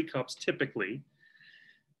 balls, 3 cups typically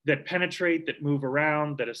that penetrate, that move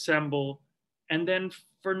around, that assemble. And then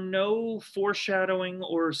for no foreshadowing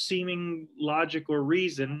or seeming logic or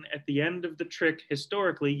reason, at the end of the trick,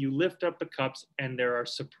 historically, you lift up the cups and there are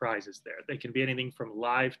surprises there. They can be anything from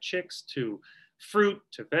live chicks to fruit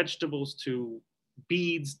to vegetables to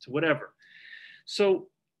beads to whatever. So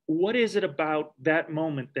what is it about that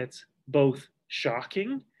moment that's both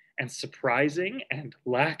shocking and surprising and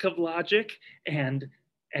lack of logic, and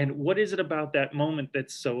what is it about that moment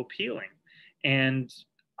that's so appealing? And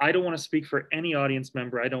I don't want to speak for any audience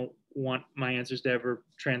member. I don't want my answers to ever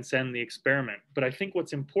transcend the experiment, but I think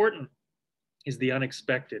what's important is the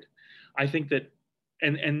unexpected. I think that,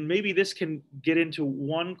 and maybe this can get into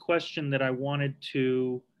one question that I wanted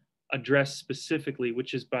to address specifically,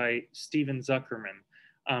 which is by Steven Zuckerman,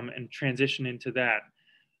 and transition into that,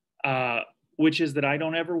 which is that I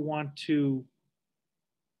don't ever want to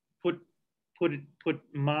put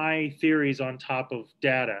my theories on top of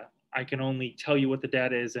data. I can only tell you what the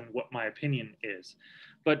data is and what my opinion is.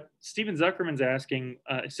 But Steven Zuckerman's asking,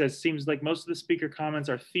 it says, seems like most of the speaker comments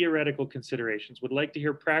are theoretical considerations. Would like to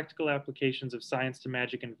hear practical applications of science to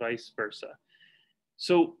magic and vice versa.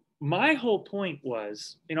 So my whole point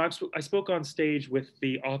was, you know, I spoke on stage with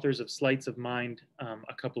the authors of Sleights of Mind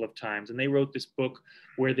a couple of times, and they wrote this book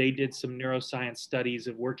where they did some neuroscience studies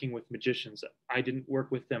of working with magicians. I didn't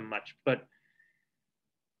work with them much, but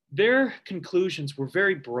their conclusions were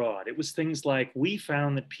very broad. It was things like, we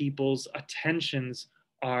found that people's attentions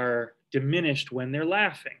are diminished when they're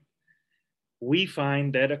laughing. We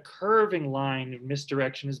find that a curving line of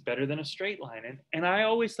misdirection is better than a straight line. And I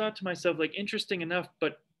always thought to myself, like, interesting enough,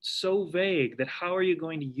 but so vague that how are you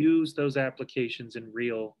going to use those applications in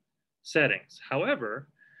real settings? However,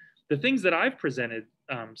 the things that I've presented,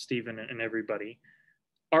 Stephen and everybody,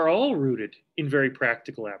 are all rooted in very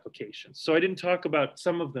practical applications. So I didn't talk about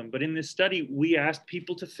some of them, but in this study, we asked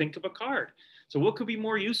people to think of a card. So what could be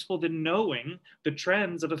more useful than knowing the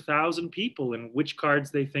trends of 1,000 people and which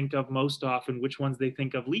cards they think of most often, which ones they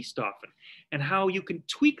think of least often, and how you can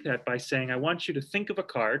tweak that by saying, I want you to think of a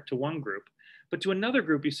card to one group, but to another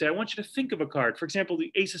group, you say, I want you to think of a card, for example, the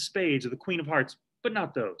Ace of Spades or the Queen of Hearts, but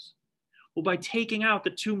not those. Well, by taking out the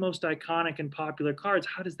 2 most iconic and popular cards,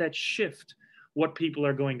 how does that shift what people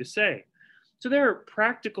are going to say? So there are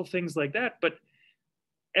practical things like that, but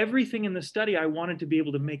everything in the study, I wanted to be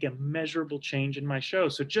able to make a measurable change in my show.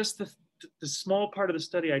 So just the small part of the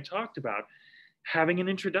study I talked about, having an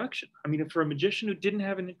introduction. I mean, for a magician who didn't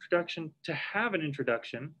have an introduction to have an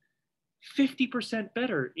introduction, 50%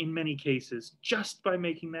 better in many cases, just by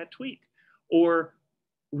making that tweak. Or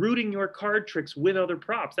rooting your card tricks with other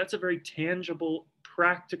props. That's a very tangible,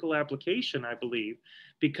 practical application, I believe,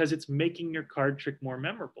 because it's making your card trick more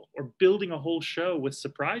memorable. Or building a whole show with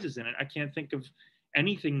surprises in it. I can't think of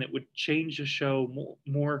anything that would change a show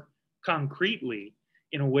more concretely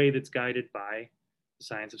in a way that's guided by the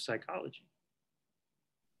science of psychology.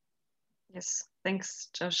 Yes, thanks,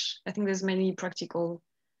 Josh. I think there's many practical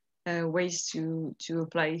ways to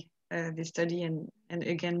apply this study, and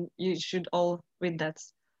again, you should all read that.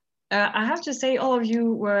 I have to say, all of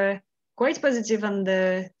you were quite positive on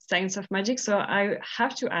the science of magic, so I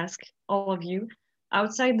have to ask all of you,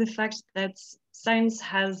 outside the fact that science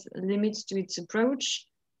has limits to its approach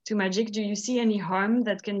to magic, do you see any harm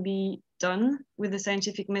that can be done with the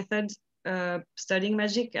scientific method studying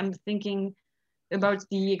magic? I'm thinking about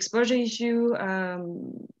the exposure issue,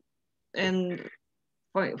 and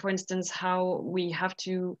for instance, how we have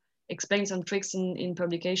to explain some tricks in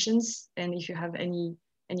publications. And if you have any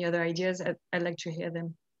other ideas, I'd like to hear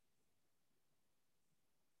them.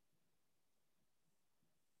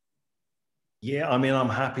 Yeah, I mean, I'm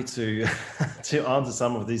happy to to answer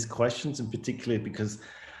some of these questions, and particularly because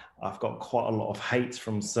I've got quite a lot of hate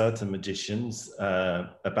from certain magicians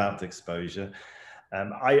about exposure.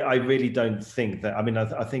 I really don't think that. I mean,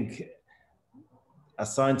 I think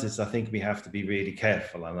as scientists, I think we have to be really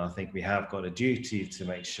careful, and I think we have got a duty to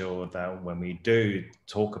make sure that when we do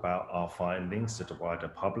talk about our findings to the wider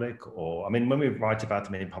public, or I mean, when we write about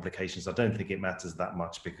them in publications, I don't think it matters that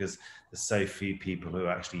much because there's so few people who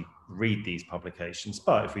actually read these publications.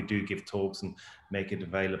 But if we do give talks and make it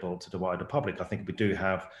available to the wider public, I think we do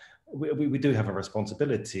have a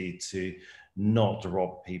responsibility to not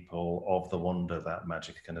rob people of the wonder that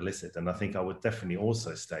magic can elicit. And I think I would definitely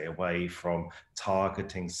also stay away from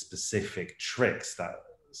targeting specific tricks that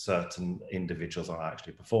certain individuals are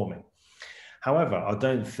actually performing. However, I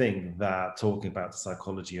don't think that talking about the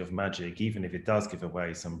psychology of magic, even if it does give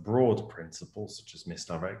away some broad principles such as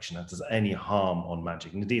misdirection, that does any harm on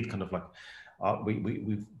magic. And indeed, kind of like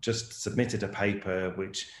we've just submitted a paper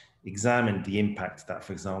which examined the impact that,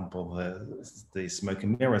 for example, the Smoke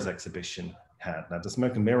and Mirrors exhibition had. Now, the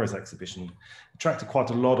Smoke and Mirrors exhibition attracted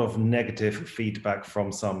quite a lot of negative feedback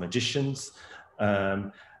from some magicians,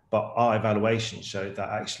 but our evaluation showed that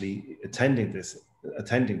actually attending this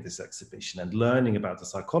exhibition and learning about the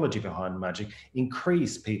psychology behind magic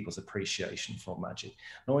increased people's appreciation for magic.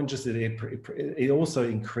 Not interested, it also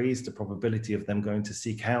increased the probability of them going to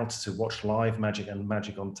seek out to watch live magic and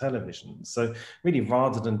magic on television. So really,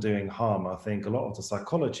 rather than doing harm, I think a lot of the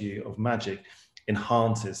psychology of magic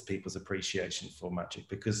enhances people's appreciation for magic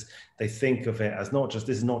because they think of it as this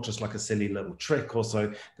is not just like a silly little trick.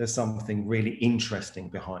 Also, there's something really interesting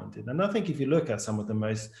behind it. And I think if you look at some of the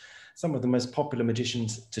most popular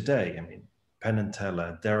magicians today, I mean, Penn and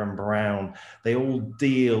Teller, Darren Brown, they all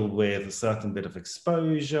deal with a certain bit of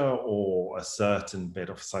exposure or a certain bit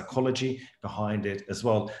of psychology behind it as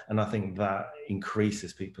well. And I think that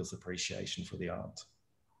increases people's appreciation for the art.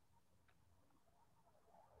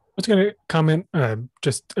 I was going to comment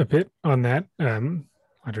just a bit on that. I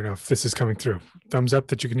don't know if this is coming through. Thumbs up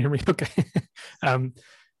that you can hear me. Okay. An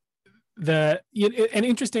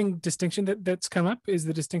interesting distinction that's come up is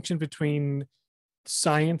the distinction between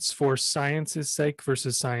science for science's sake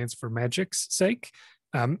versus science for magic's sake.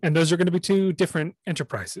 And those are going to be two different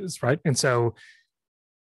enterprises, right? And so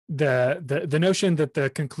the notion that the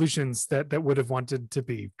conclusions that would have wanted to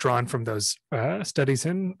be drawn from those studies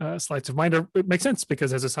and sleights of mind it makes sense,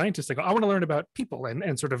 because as a scientist, I go, I want to learn about people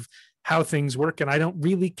and sort of how things work, and I don't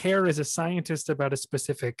really care as a scientist about a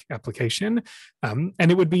specific application. And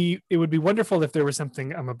it would be wonderful if there was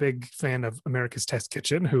something. I'm a big fan of America's Test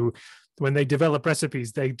Kitchen, who, when they develop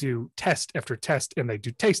recipes, they do test after test, and they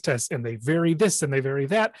do taste tests, and they vary this and they vary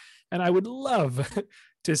that. And I would love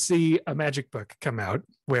to see a magic book come out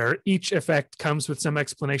where each effect comes with some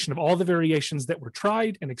explanation of all the variations that were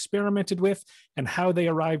tried and experimented with and how they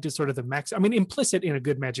arrived at sort of the max. I mean, implicit in a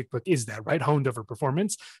good magic book is that, right? Honed over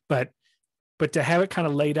performance. But to have it kind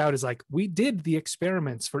of laid out as like, we did the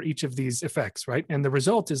experiments for each of these effects, right? And the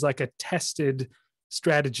result is like a tested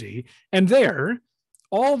strategy. And there,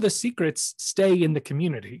 all the secrets stay in the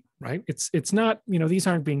community, right? It's not, these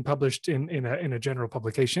aren't being published in a general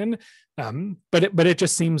publication, but it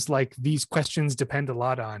just seems like these questions depend a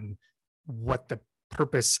lot on what the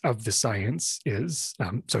purpose of the science is.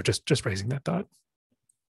 So just raising that thought.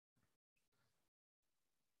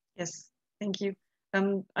 Yes, thank you.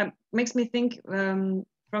 Makes me think, from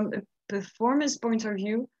a performance point of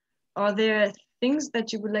view, are there things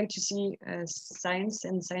that you would like to see science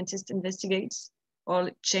and scientists investigate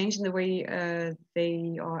or change in the way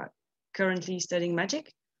they are currently studying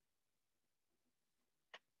magic?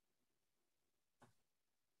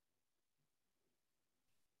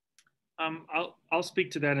 I'll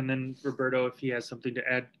speak to that, and then Roberto, if he has something to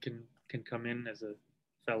add, can come in as a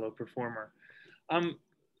fellow performer.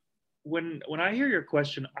 When I hear your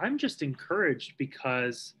question, I'm just encouraged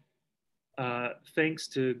because thanks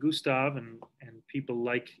to Gustav and people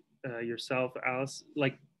like yourself, Alice,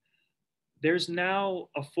 like, there's now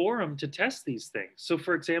a forum to test these things. So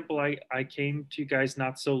for example, I came to you guys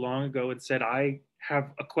not so long ago and said, I have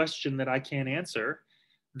a question that I can't answer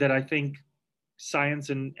that I think science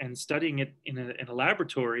and studying it in a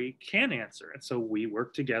laboratory can answer. And so we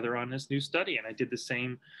worked together on this new study. And I did the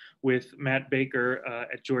same with Matt Baker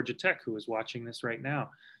at Georgia Tech, who is watching this right now.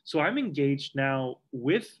 So I'm engaged now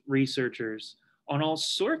with researchers on all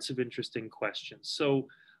sorts of interesting questions. So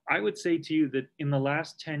I would say to you that in the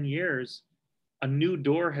last 10 years, a new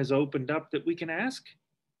door has opened up that we can ask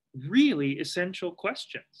really essential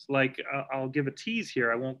questions. Like I'll give a tease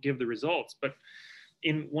here, I won't give the results, but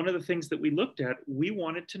in one of the things that we looked at, we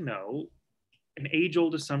wanted to know an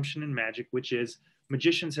age-old assumption in magic, which is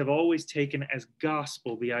magicians have always taken as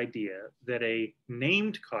gospel the idea that a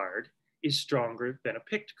named card is stronger than a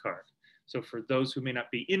picked card. So for those who may not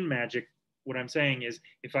be in magic, what I'm saying is,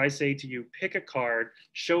 if I say to you, pick a card,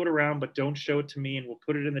 show it around, but don't show it to me, and we'll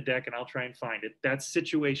put it in the deck and I'll try and find it. That's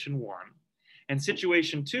situation one. And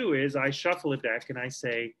situation two is I shuffle a deck and I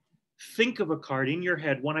say, think of a card in your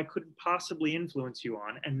head, one I couldn't possibly influence you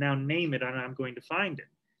on, and now name it and I'm going to find it.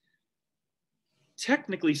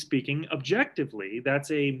 Technically speaking, objectively, that's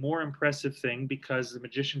a more impressive thing because the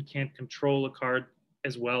magician can't control a card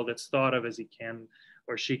as well that's thought of as he can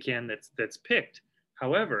or she can that's picked.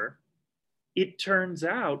 However, it turns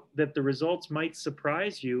out that the results might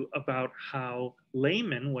surprise you about how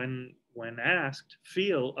laymen, when asked,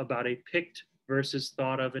 feel about a picked versus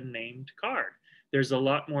thought of and named card. There's a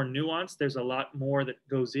lot more nuance. There's a lot more that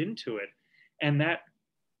goes into it. And that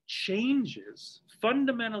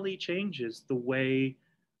fundamentally changes the way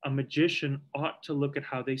a magician ought to look at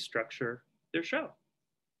how they structure their show.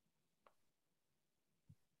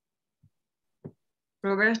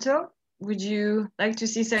 Roberto, would you like to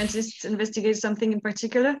see scientists investigate something in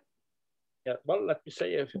particular? Yeah, well, let me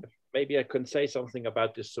say, if maybe I can say something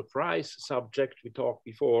about this surprise subject we talked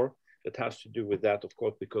before. That has to do with that, of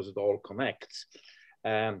course, because it all connects.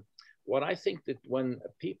 What I think that when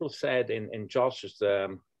people said in Josh's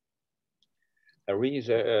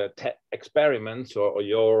experiments or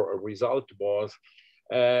your result was,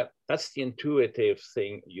 that's the intuitive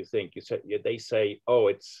thing you think. They say, oh,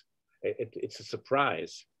 it's a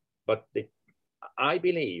surprise. But I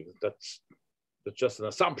believe that's just an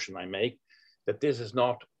assumption I make, that this is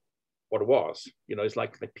not what it was. You know, it's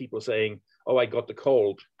like people saying, oh, I got the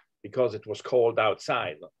cold because it was cold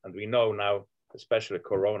outside. And we know now, especially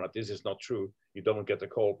Corona, this is not true. You don't get the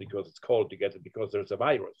cold because it's cold, you get it because there's a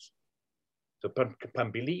virus. So people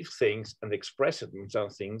can believe things and express it in some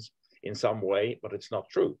things in some way, but it's not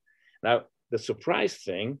true. Now, the surprise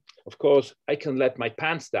thing, of course, I can let my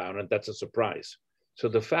pants down and that's a surprise. So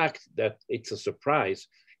the fact that it's a surprise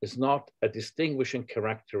is not a distinguishing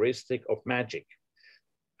characteristic of magic.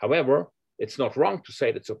 However, it's not wrong to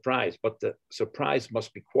say the surprise, but the surprise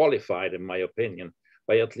must be qualified, in my opinion,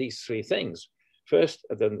 by at least three things. First,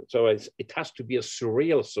 it has to be a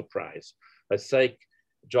surreal surprise. Let's take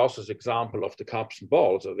Josh's example of the cups and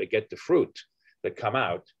balls, or they get the fruit that come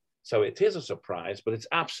out. So it is a surprise, but it's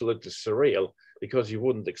absolutely surreal because you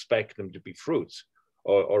wouldn't expect them to be fruits.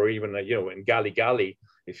 Or even, in Gali Gali,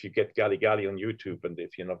 if you get Gali Gali on YouTube, and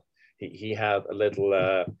if, he had a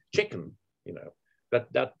little chicken,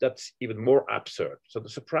 that's even more absurd. So the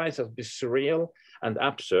surprise has to be surreal and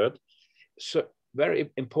absurd. So very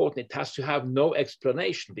important, it has to have no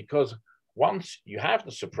explanation, because once you have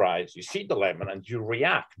the surprise, you see the lemon and you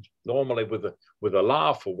react normally with a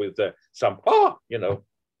laugh or with some,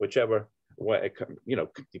 whichever way,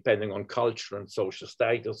 depending on culture and social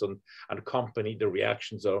status and company, the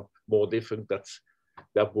reactions are more different.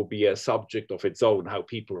 That will be a subject of its own, how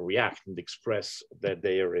people react and express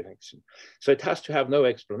their reaction. So it has to have no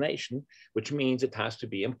explanation, which means it has to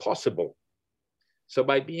be impossible. So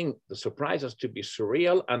the surprise has to be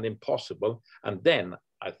surreal and impossible, and then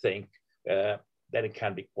I think then it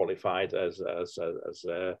can be qualified as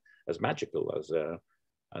magical.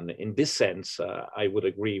 And in this sense, I would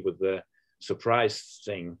agree with the surprise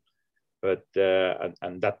thing, but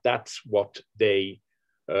and that's what they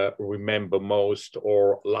remember most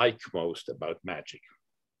or like most about magic.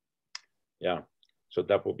 Yeah, so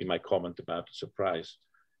that would be my comment about the surprise.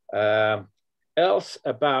 Else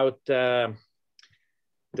about the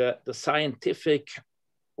scientific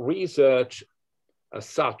research as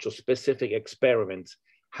such, or specific experiments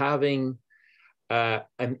having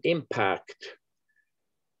an impact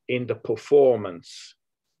in the performance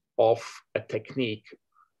of a technique,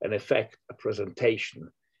 an effect, a presentation.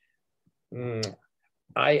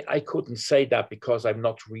 I couldn't say that because I'm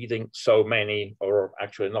not reading so many, or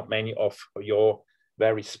actually not many of your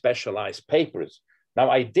very specialized papers. Now,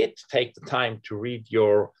 I did take the time to read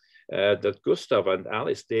that Gustav and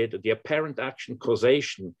Alice did, the apparent action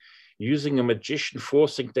causation, using a magician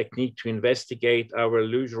forcing technique to investigate our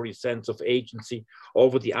illusory sense of agency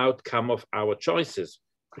over the outcome of our choices,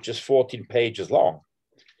 which is 14 pages long.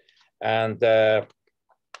 And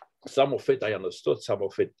some of it I understood, some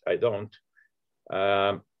of it I don't.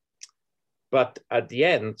 But at the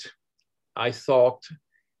end, I thought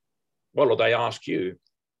well, would I ask you,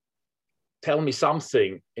 tell me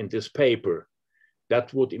something in this paper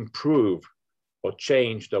that would improve or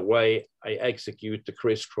change the way I execute the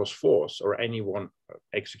crisscross force, or anyone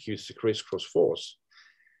executes the crisscross force.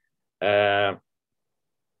 And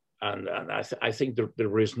I think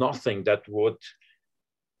there is nothing that would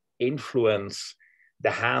influence the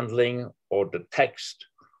handling or the text,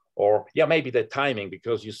 or yeah, maybe the timing,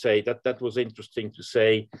 because you say that was interesting to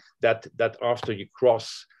say that after you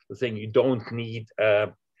cross the thing, you don't need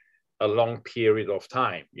a long period of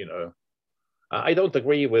time, you know. I don't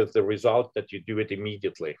agree with the result that you do it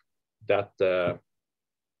immediately. That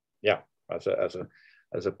yeah, as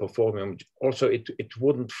a performer, also it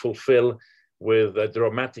wouldn't fulfill with the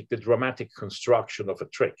dramatic construction of a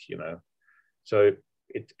trick, you know. So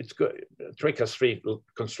it's good. A trick has three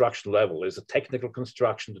construction levels: is a technical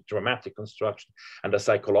construction, the dramatic construction, and the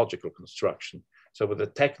psychological construction. So with the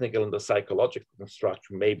technical and the psychological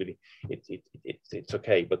construction, maybe it's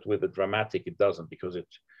okay, but with the dramatic, it doesn't, because it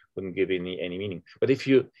wouldn't give any meaning. But if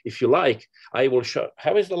you like, I will show.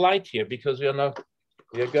 How is the light here? Because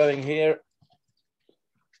we're going here.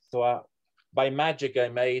 So by magic, I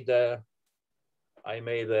made an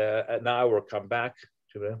hour come back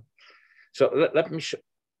to the. So let me show.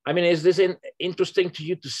 I mean, is this interesting to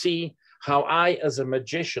you to see how I, as a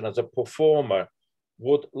magician, as a performer,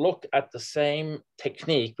 would look at the same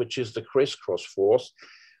technique, which is the crisscross force,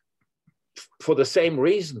 for the same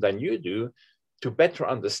reason than you do, to better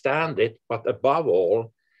understand it, but above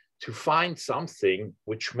all, to find something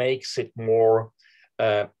which makes it more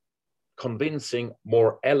convincing,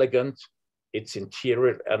 more elegant, its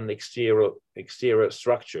interior and exterior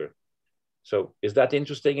structure. So is that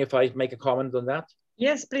interesting if I make a comment on that?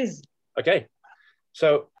 Yes, please. Okay.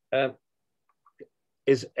 So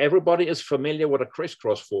is everybody is familiar what a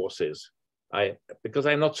crisscross force is? Because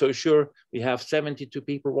I'm not so sure. We have 72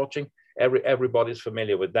 people watching. Everybody's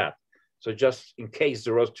familiar with that. So just in case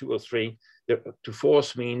there are 2 or 3, to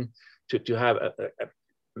force mean to have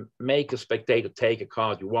make a spectator take a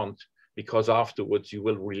card you want, because afterwards you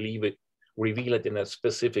will reveal it in a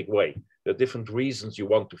specific way. There are different reasons you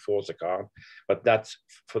want to force a card, but that's,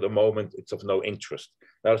 for the moment, it's of no interest.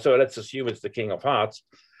 Now, so let's assume it's the King of Hearts,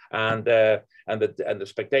 and the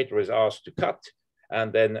spectator is asked to cut,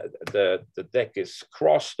 and then the deck is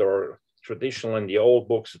crossed, or traditional in the old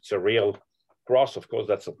books, it's a real cross. Of course,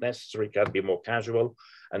 that's not necessary, it can be more casual.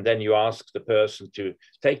 And then you ask the person to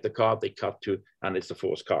take the card they cut to, and it's the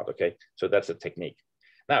force card, okay? So that's a technique.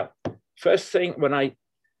 Now, first thing,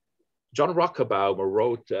 John Rockerbaumer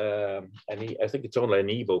wrote, I think it's only an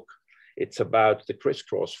ebook. It's about the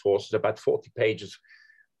crisscross force. It's about 40 pages.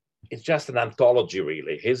 It's just an anthology,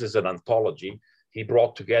 really. His is an anthology. He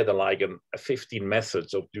brought together like 15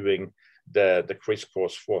 methods of doing the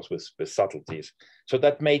crisscross force with subtleties. So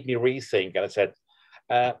that made me rethink, and I said,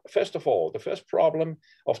 first of all, the first problem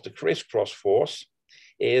of the crisscross force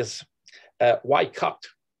is why cut?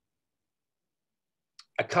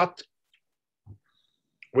 A cut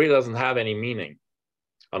really doesn't have any meaning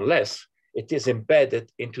unless it is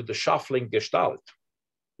embedded into the shuffling gestalt.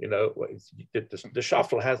 You know, the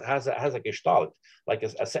shuffle has a gestalt, like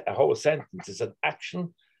a whole sentence. It's an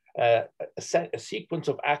action, a sequence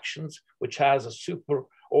of actions which has a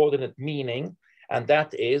superordinate meaning, and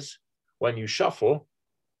that is when you shuffle,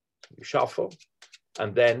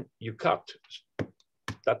 and then you cut.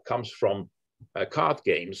 That comes from card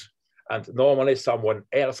games, and normally someone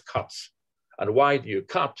else cuts. And why do you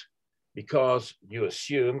cut? Because you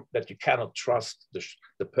assume that you cannot trust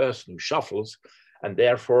the person who shuffles, and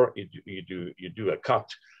therefore you do a cut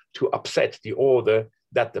to upset the order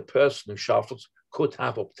that the person who shuffles could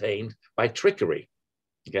have obtained by trickery.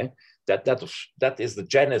 Okay, that is the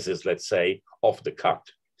genesis, let's say, of the cut.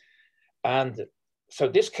 And so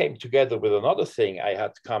this came together with another thing I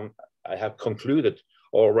have concluded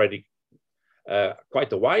already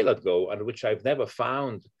quite a while ago, and which I've never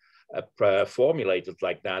found formulated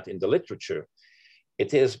like that in the literature.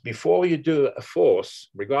 It is, before you do a force,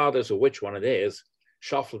 regardless of which one it is,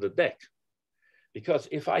 shuffle the deck. Because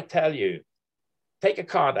if I tell you, take a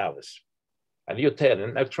card, Alice, and you tell,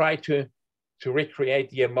 and now try to recreate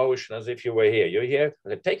the emotion as if you were here. You're here,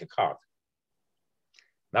 and take a card.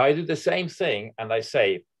 Now I do the same thing, and I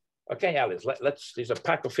say, okay, Alice, there's a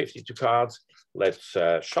pack of 52 cards. Let's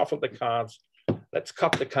shuffle the cards. Let's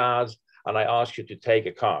cut the cards, and I ask you to take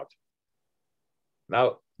a card.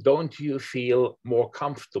 Now, don't you feel more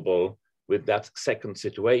comfortable with that second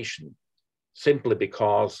situation, simply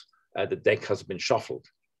because the deck has been shuffled?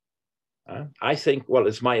 I think, well,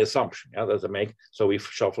 it's my assumption, as I make, so we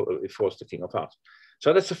force the King of Hearts.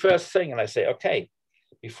 So that's the first thing, and I say, okay,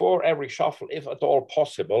 before every shuffle, if at all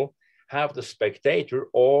possible, have the spectator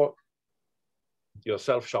or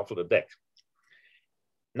yourself shuffle the deck.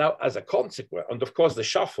 Now, as a consequence, and of course the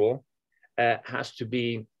shuffle has to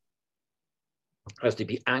be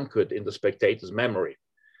anchored in the spectator's memory.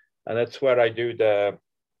 And that's where I do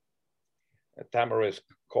Tamaris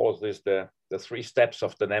calls this the 3 steps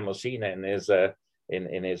of the Mnemosyne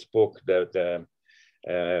in his book, the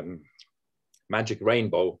Magic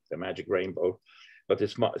Rainbow, but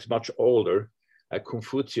it's much older.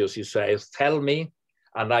 Confucius, he says, tell me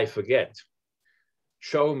and I forget,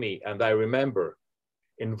 show me and I remember,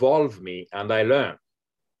 involve me and I learn.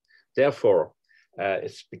 Therefore,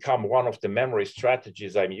 it's become one of the memory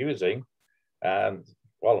strategies I'm using. And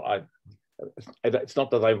well, it's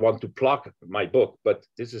not that I want to plug my book, but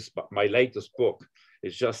this is my latest book.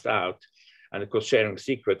 It's just out, and it's called Sharing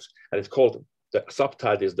Secrets, and it's called, the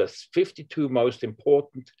subtitle is the 52 most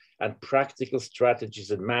important and practical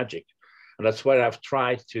strategies in magic. And that's where I've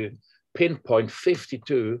tried to pinpoint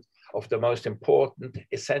 52 of the most important,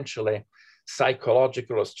 essentially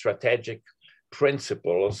psychological or strategic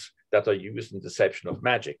principles that are used in deception of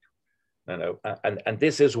magic. And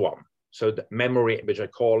this is one. So the memory, which I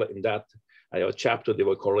call it in that chapter, they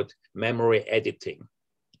will call it memory editing.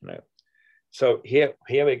 So here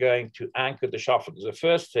we're going to anchor the shuffle. The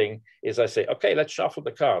first thing is I say, okay, let's shuffle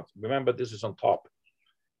the cards. Remember, this is on top.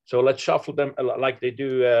 So let's shuffle them like they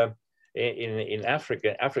do in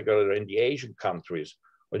Africa or in the Asian countries,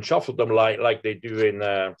 and shuffle them like they do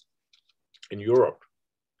in Europe,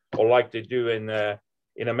 or like they do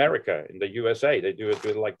in America, in the USA. They do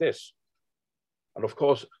it like this. And of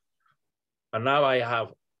course, and now I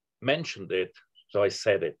have mentioned it, so I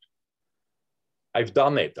said it. I've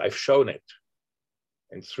done it. I've shown it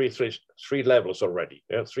in three levels already.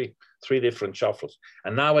 Three different shuffles.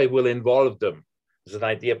 And now I will involve them. There's an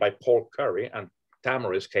idea by Paul Curry, and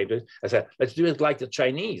Tamaris came to it. I said, let's do it like the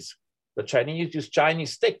Chinese. The Chinese use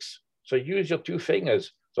Chinese sticks. So use your 2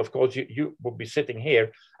 fingers. So of course you will be sitting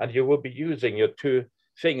here and you will be using your 2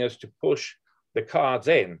 fingers to push the cards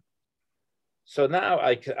in. So now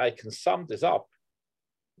I can sum this up,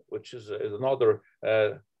 which is another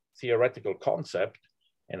theoretical concept,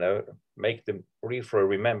 make them briefer,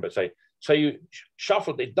 remember. So you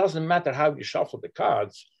shuffle, it doesn't matter how you shuffle the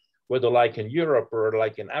cards, whether like in Europe or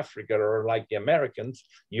like in Africa or like the Americans,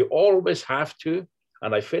 you always have to,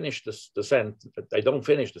 and I finish the sentence, I don't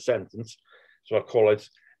finish the sentence, so I call it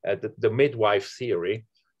the midwife theory.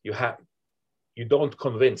 You don't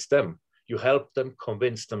convince them, you help them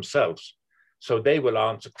convince themselves. So they will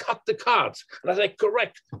answer, cut the cards. And I say,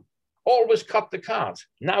 correct, always cut the cards.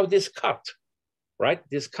 Now this cut, right?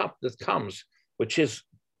 This cut that comes, which is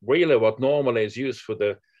really what normally is used for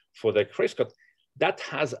the Chris cut, that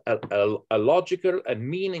has a logical and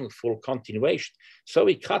meaningful continuation. So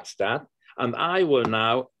he cuts that, and I will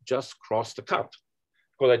now just cross the cut.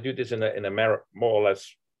 Because I do this in a more or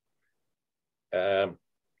less, I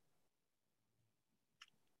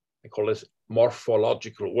call this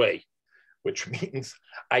morphological way, which means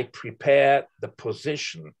I prepare the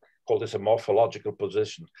position, call this a morphological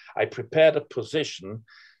position. I prepare the position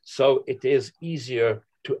so it is easier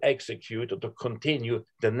to execute or to continue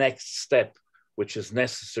the next step, which is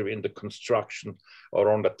necessary in the construction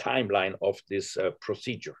or on the timeline of this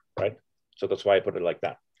procedure, right? So that's why I put it like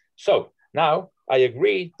that. So now I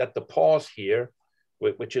agree that the pause here,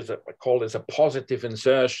 which is I call this a positive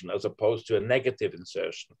insertion as opposed to a negative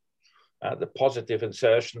insertion. The positive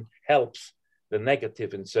insertion helps, the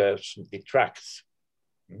negative insertion detracts.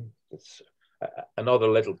 It's another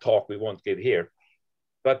little talk we won't give here.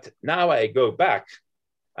 But now I go back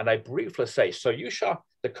and I briefly say, so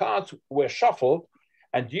the cards were shuffled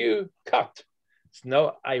and you cut. So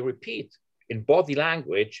now I repeat in body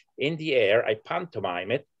language, in the air, I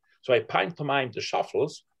pantomime it. So I pantomime the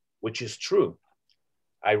shuffles, which is true.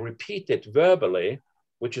 I repeat it verbally,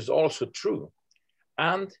 which is also true.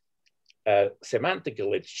 And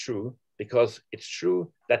semantically, it's true because it's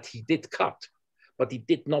true that he did cut, but he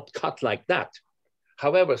did not cut like that.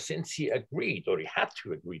 However, since he agreed, or he had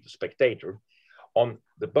to agree, the spectator, on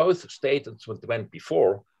the both statements that went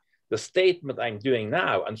before, the statement I'm doing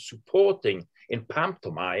now and supporting in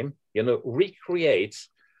pantomime, recreates,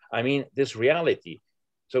 this reality.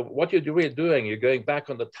 So what you're really doing, you're going back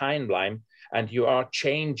on the timeline and you are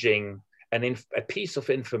changing a piece of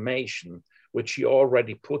information which he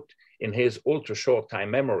already put in his ultra short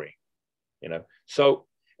time memory, So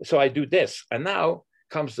I do this, and now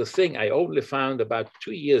comes the thing I only found about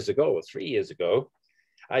 2 years ago or 3 years ago.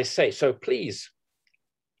 I say, so please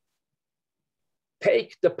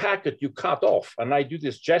take the packet you cut off, and I do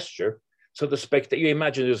this gesture. So the spectator, you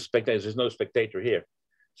imagine there's a spectator, there's no spectator here.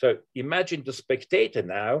 So imagine the spectator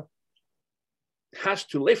now has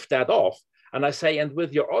to lift that off. And I say, and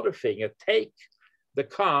with your other finger, take the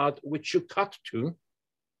card which you cut to,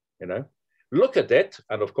 you know, look at it.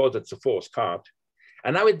 And of course, it's a forced card.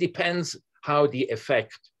 And now it depends how the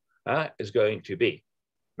effect is going to be.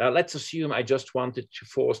 Now, let's assume I just wanted to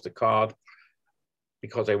force the card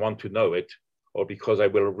because I want to know it, or because I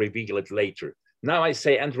will reveal it later. Now I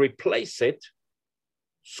say, and replace it,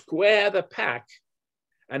 square the pack,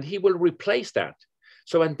 and he will replace that.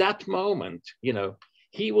 So in that moment, you know,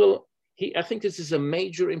 I think this is a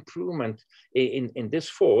major improvement in this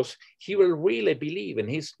force. He will really believe in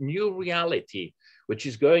his new reality, which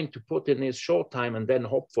is going to put in his short time and then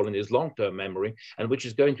hopeful in his long-term memory, and which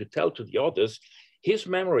is going to tell to the others, his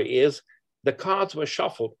memory is the cards were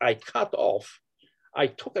shuffled, I cut off, I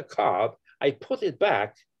took a card, I put it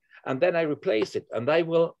back, and then I replaced it. And I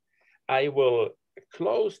will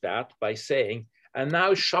close that by saying, and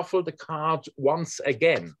now shuffle the cards once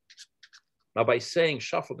again. Now, by saying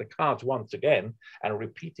shuffle the cards once again and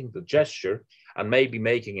repeating the gesture and maybe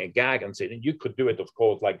making a gag and saying, you could do it, of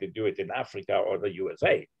course, like they do it in Africa or the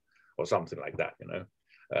USA or something like that, you know.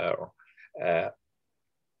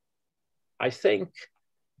 I think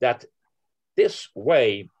that this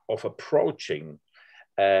way of approaching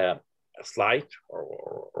a slide,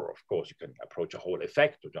 or of course you can approach a whole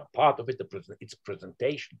effect or a part of it, its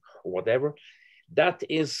presentation or whatever, that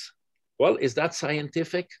is, well, is that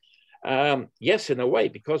scientific? Yes, in a way,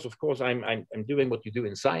 because of course I'm doing what you do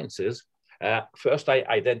in sciences. First, I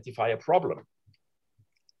identify a problem.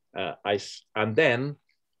 And then,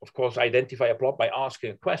 of course, identify a problem by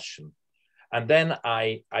asking a question. And then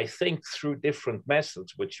I think through different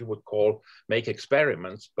methods, which you would call make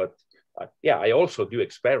experiments. But yeah, I also do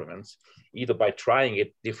experiments, either by trying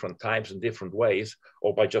it different times in different ways,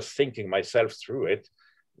 or by just thinking myself through it.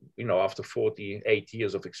 You know, after 48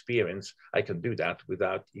 years of experience, I can do that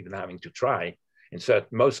without even having to try. In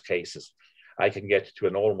most cases, I can get to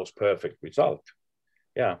an almost perfect result.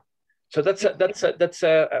 Yeah. So that's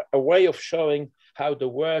a way of showing how the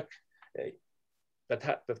work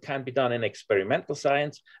that can be done in experimental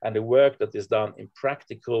science and the work that is done in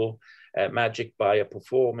practical magic by a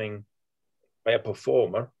performer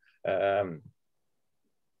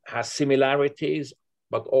has similarities,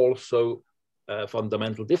 but also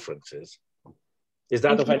fundamental differences. Is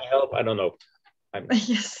that of any help? I don't know.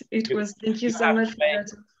 Yes, it was. Thank you so much.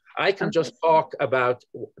 I can just talk about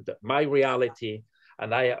my reality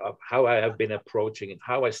and how I have been approaching it,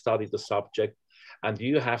 how I studied the subject, and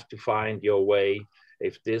you have to find your way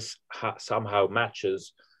if this somehow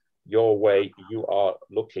matches your way you are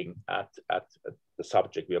looking at the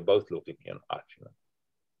subject we are both looking at.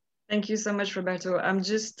 Thank you so much, Roberto. I'm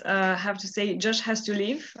just have to say, Josh has to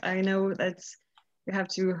leave. I know that you have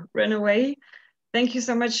to run away. Thank you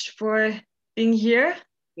so much for being here.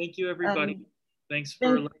 Thank you, everybody. Thanks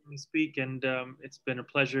for letting me speak. And it's been a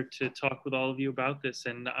pleasure to talk with all of you about this.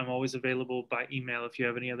 And I'm always available by email if you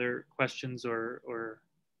have any other questions or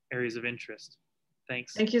areas of interest.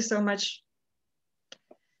 Thanks. Thank you so much.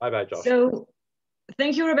 Bye-bye, Josh. So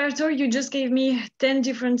thank you, Roberto. You just gave me 10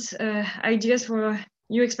 different ideas for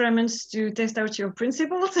new experiments to test out your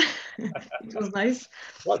principles. It was nice.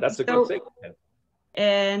 Well, that's a good thing.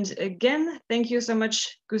 And again, thank you so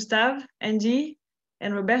much, Gustav, Andy,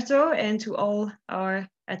 and Roberto, and to all our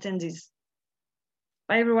attendees.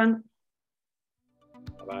 Bye, everyone.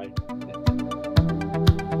 Bye-bye.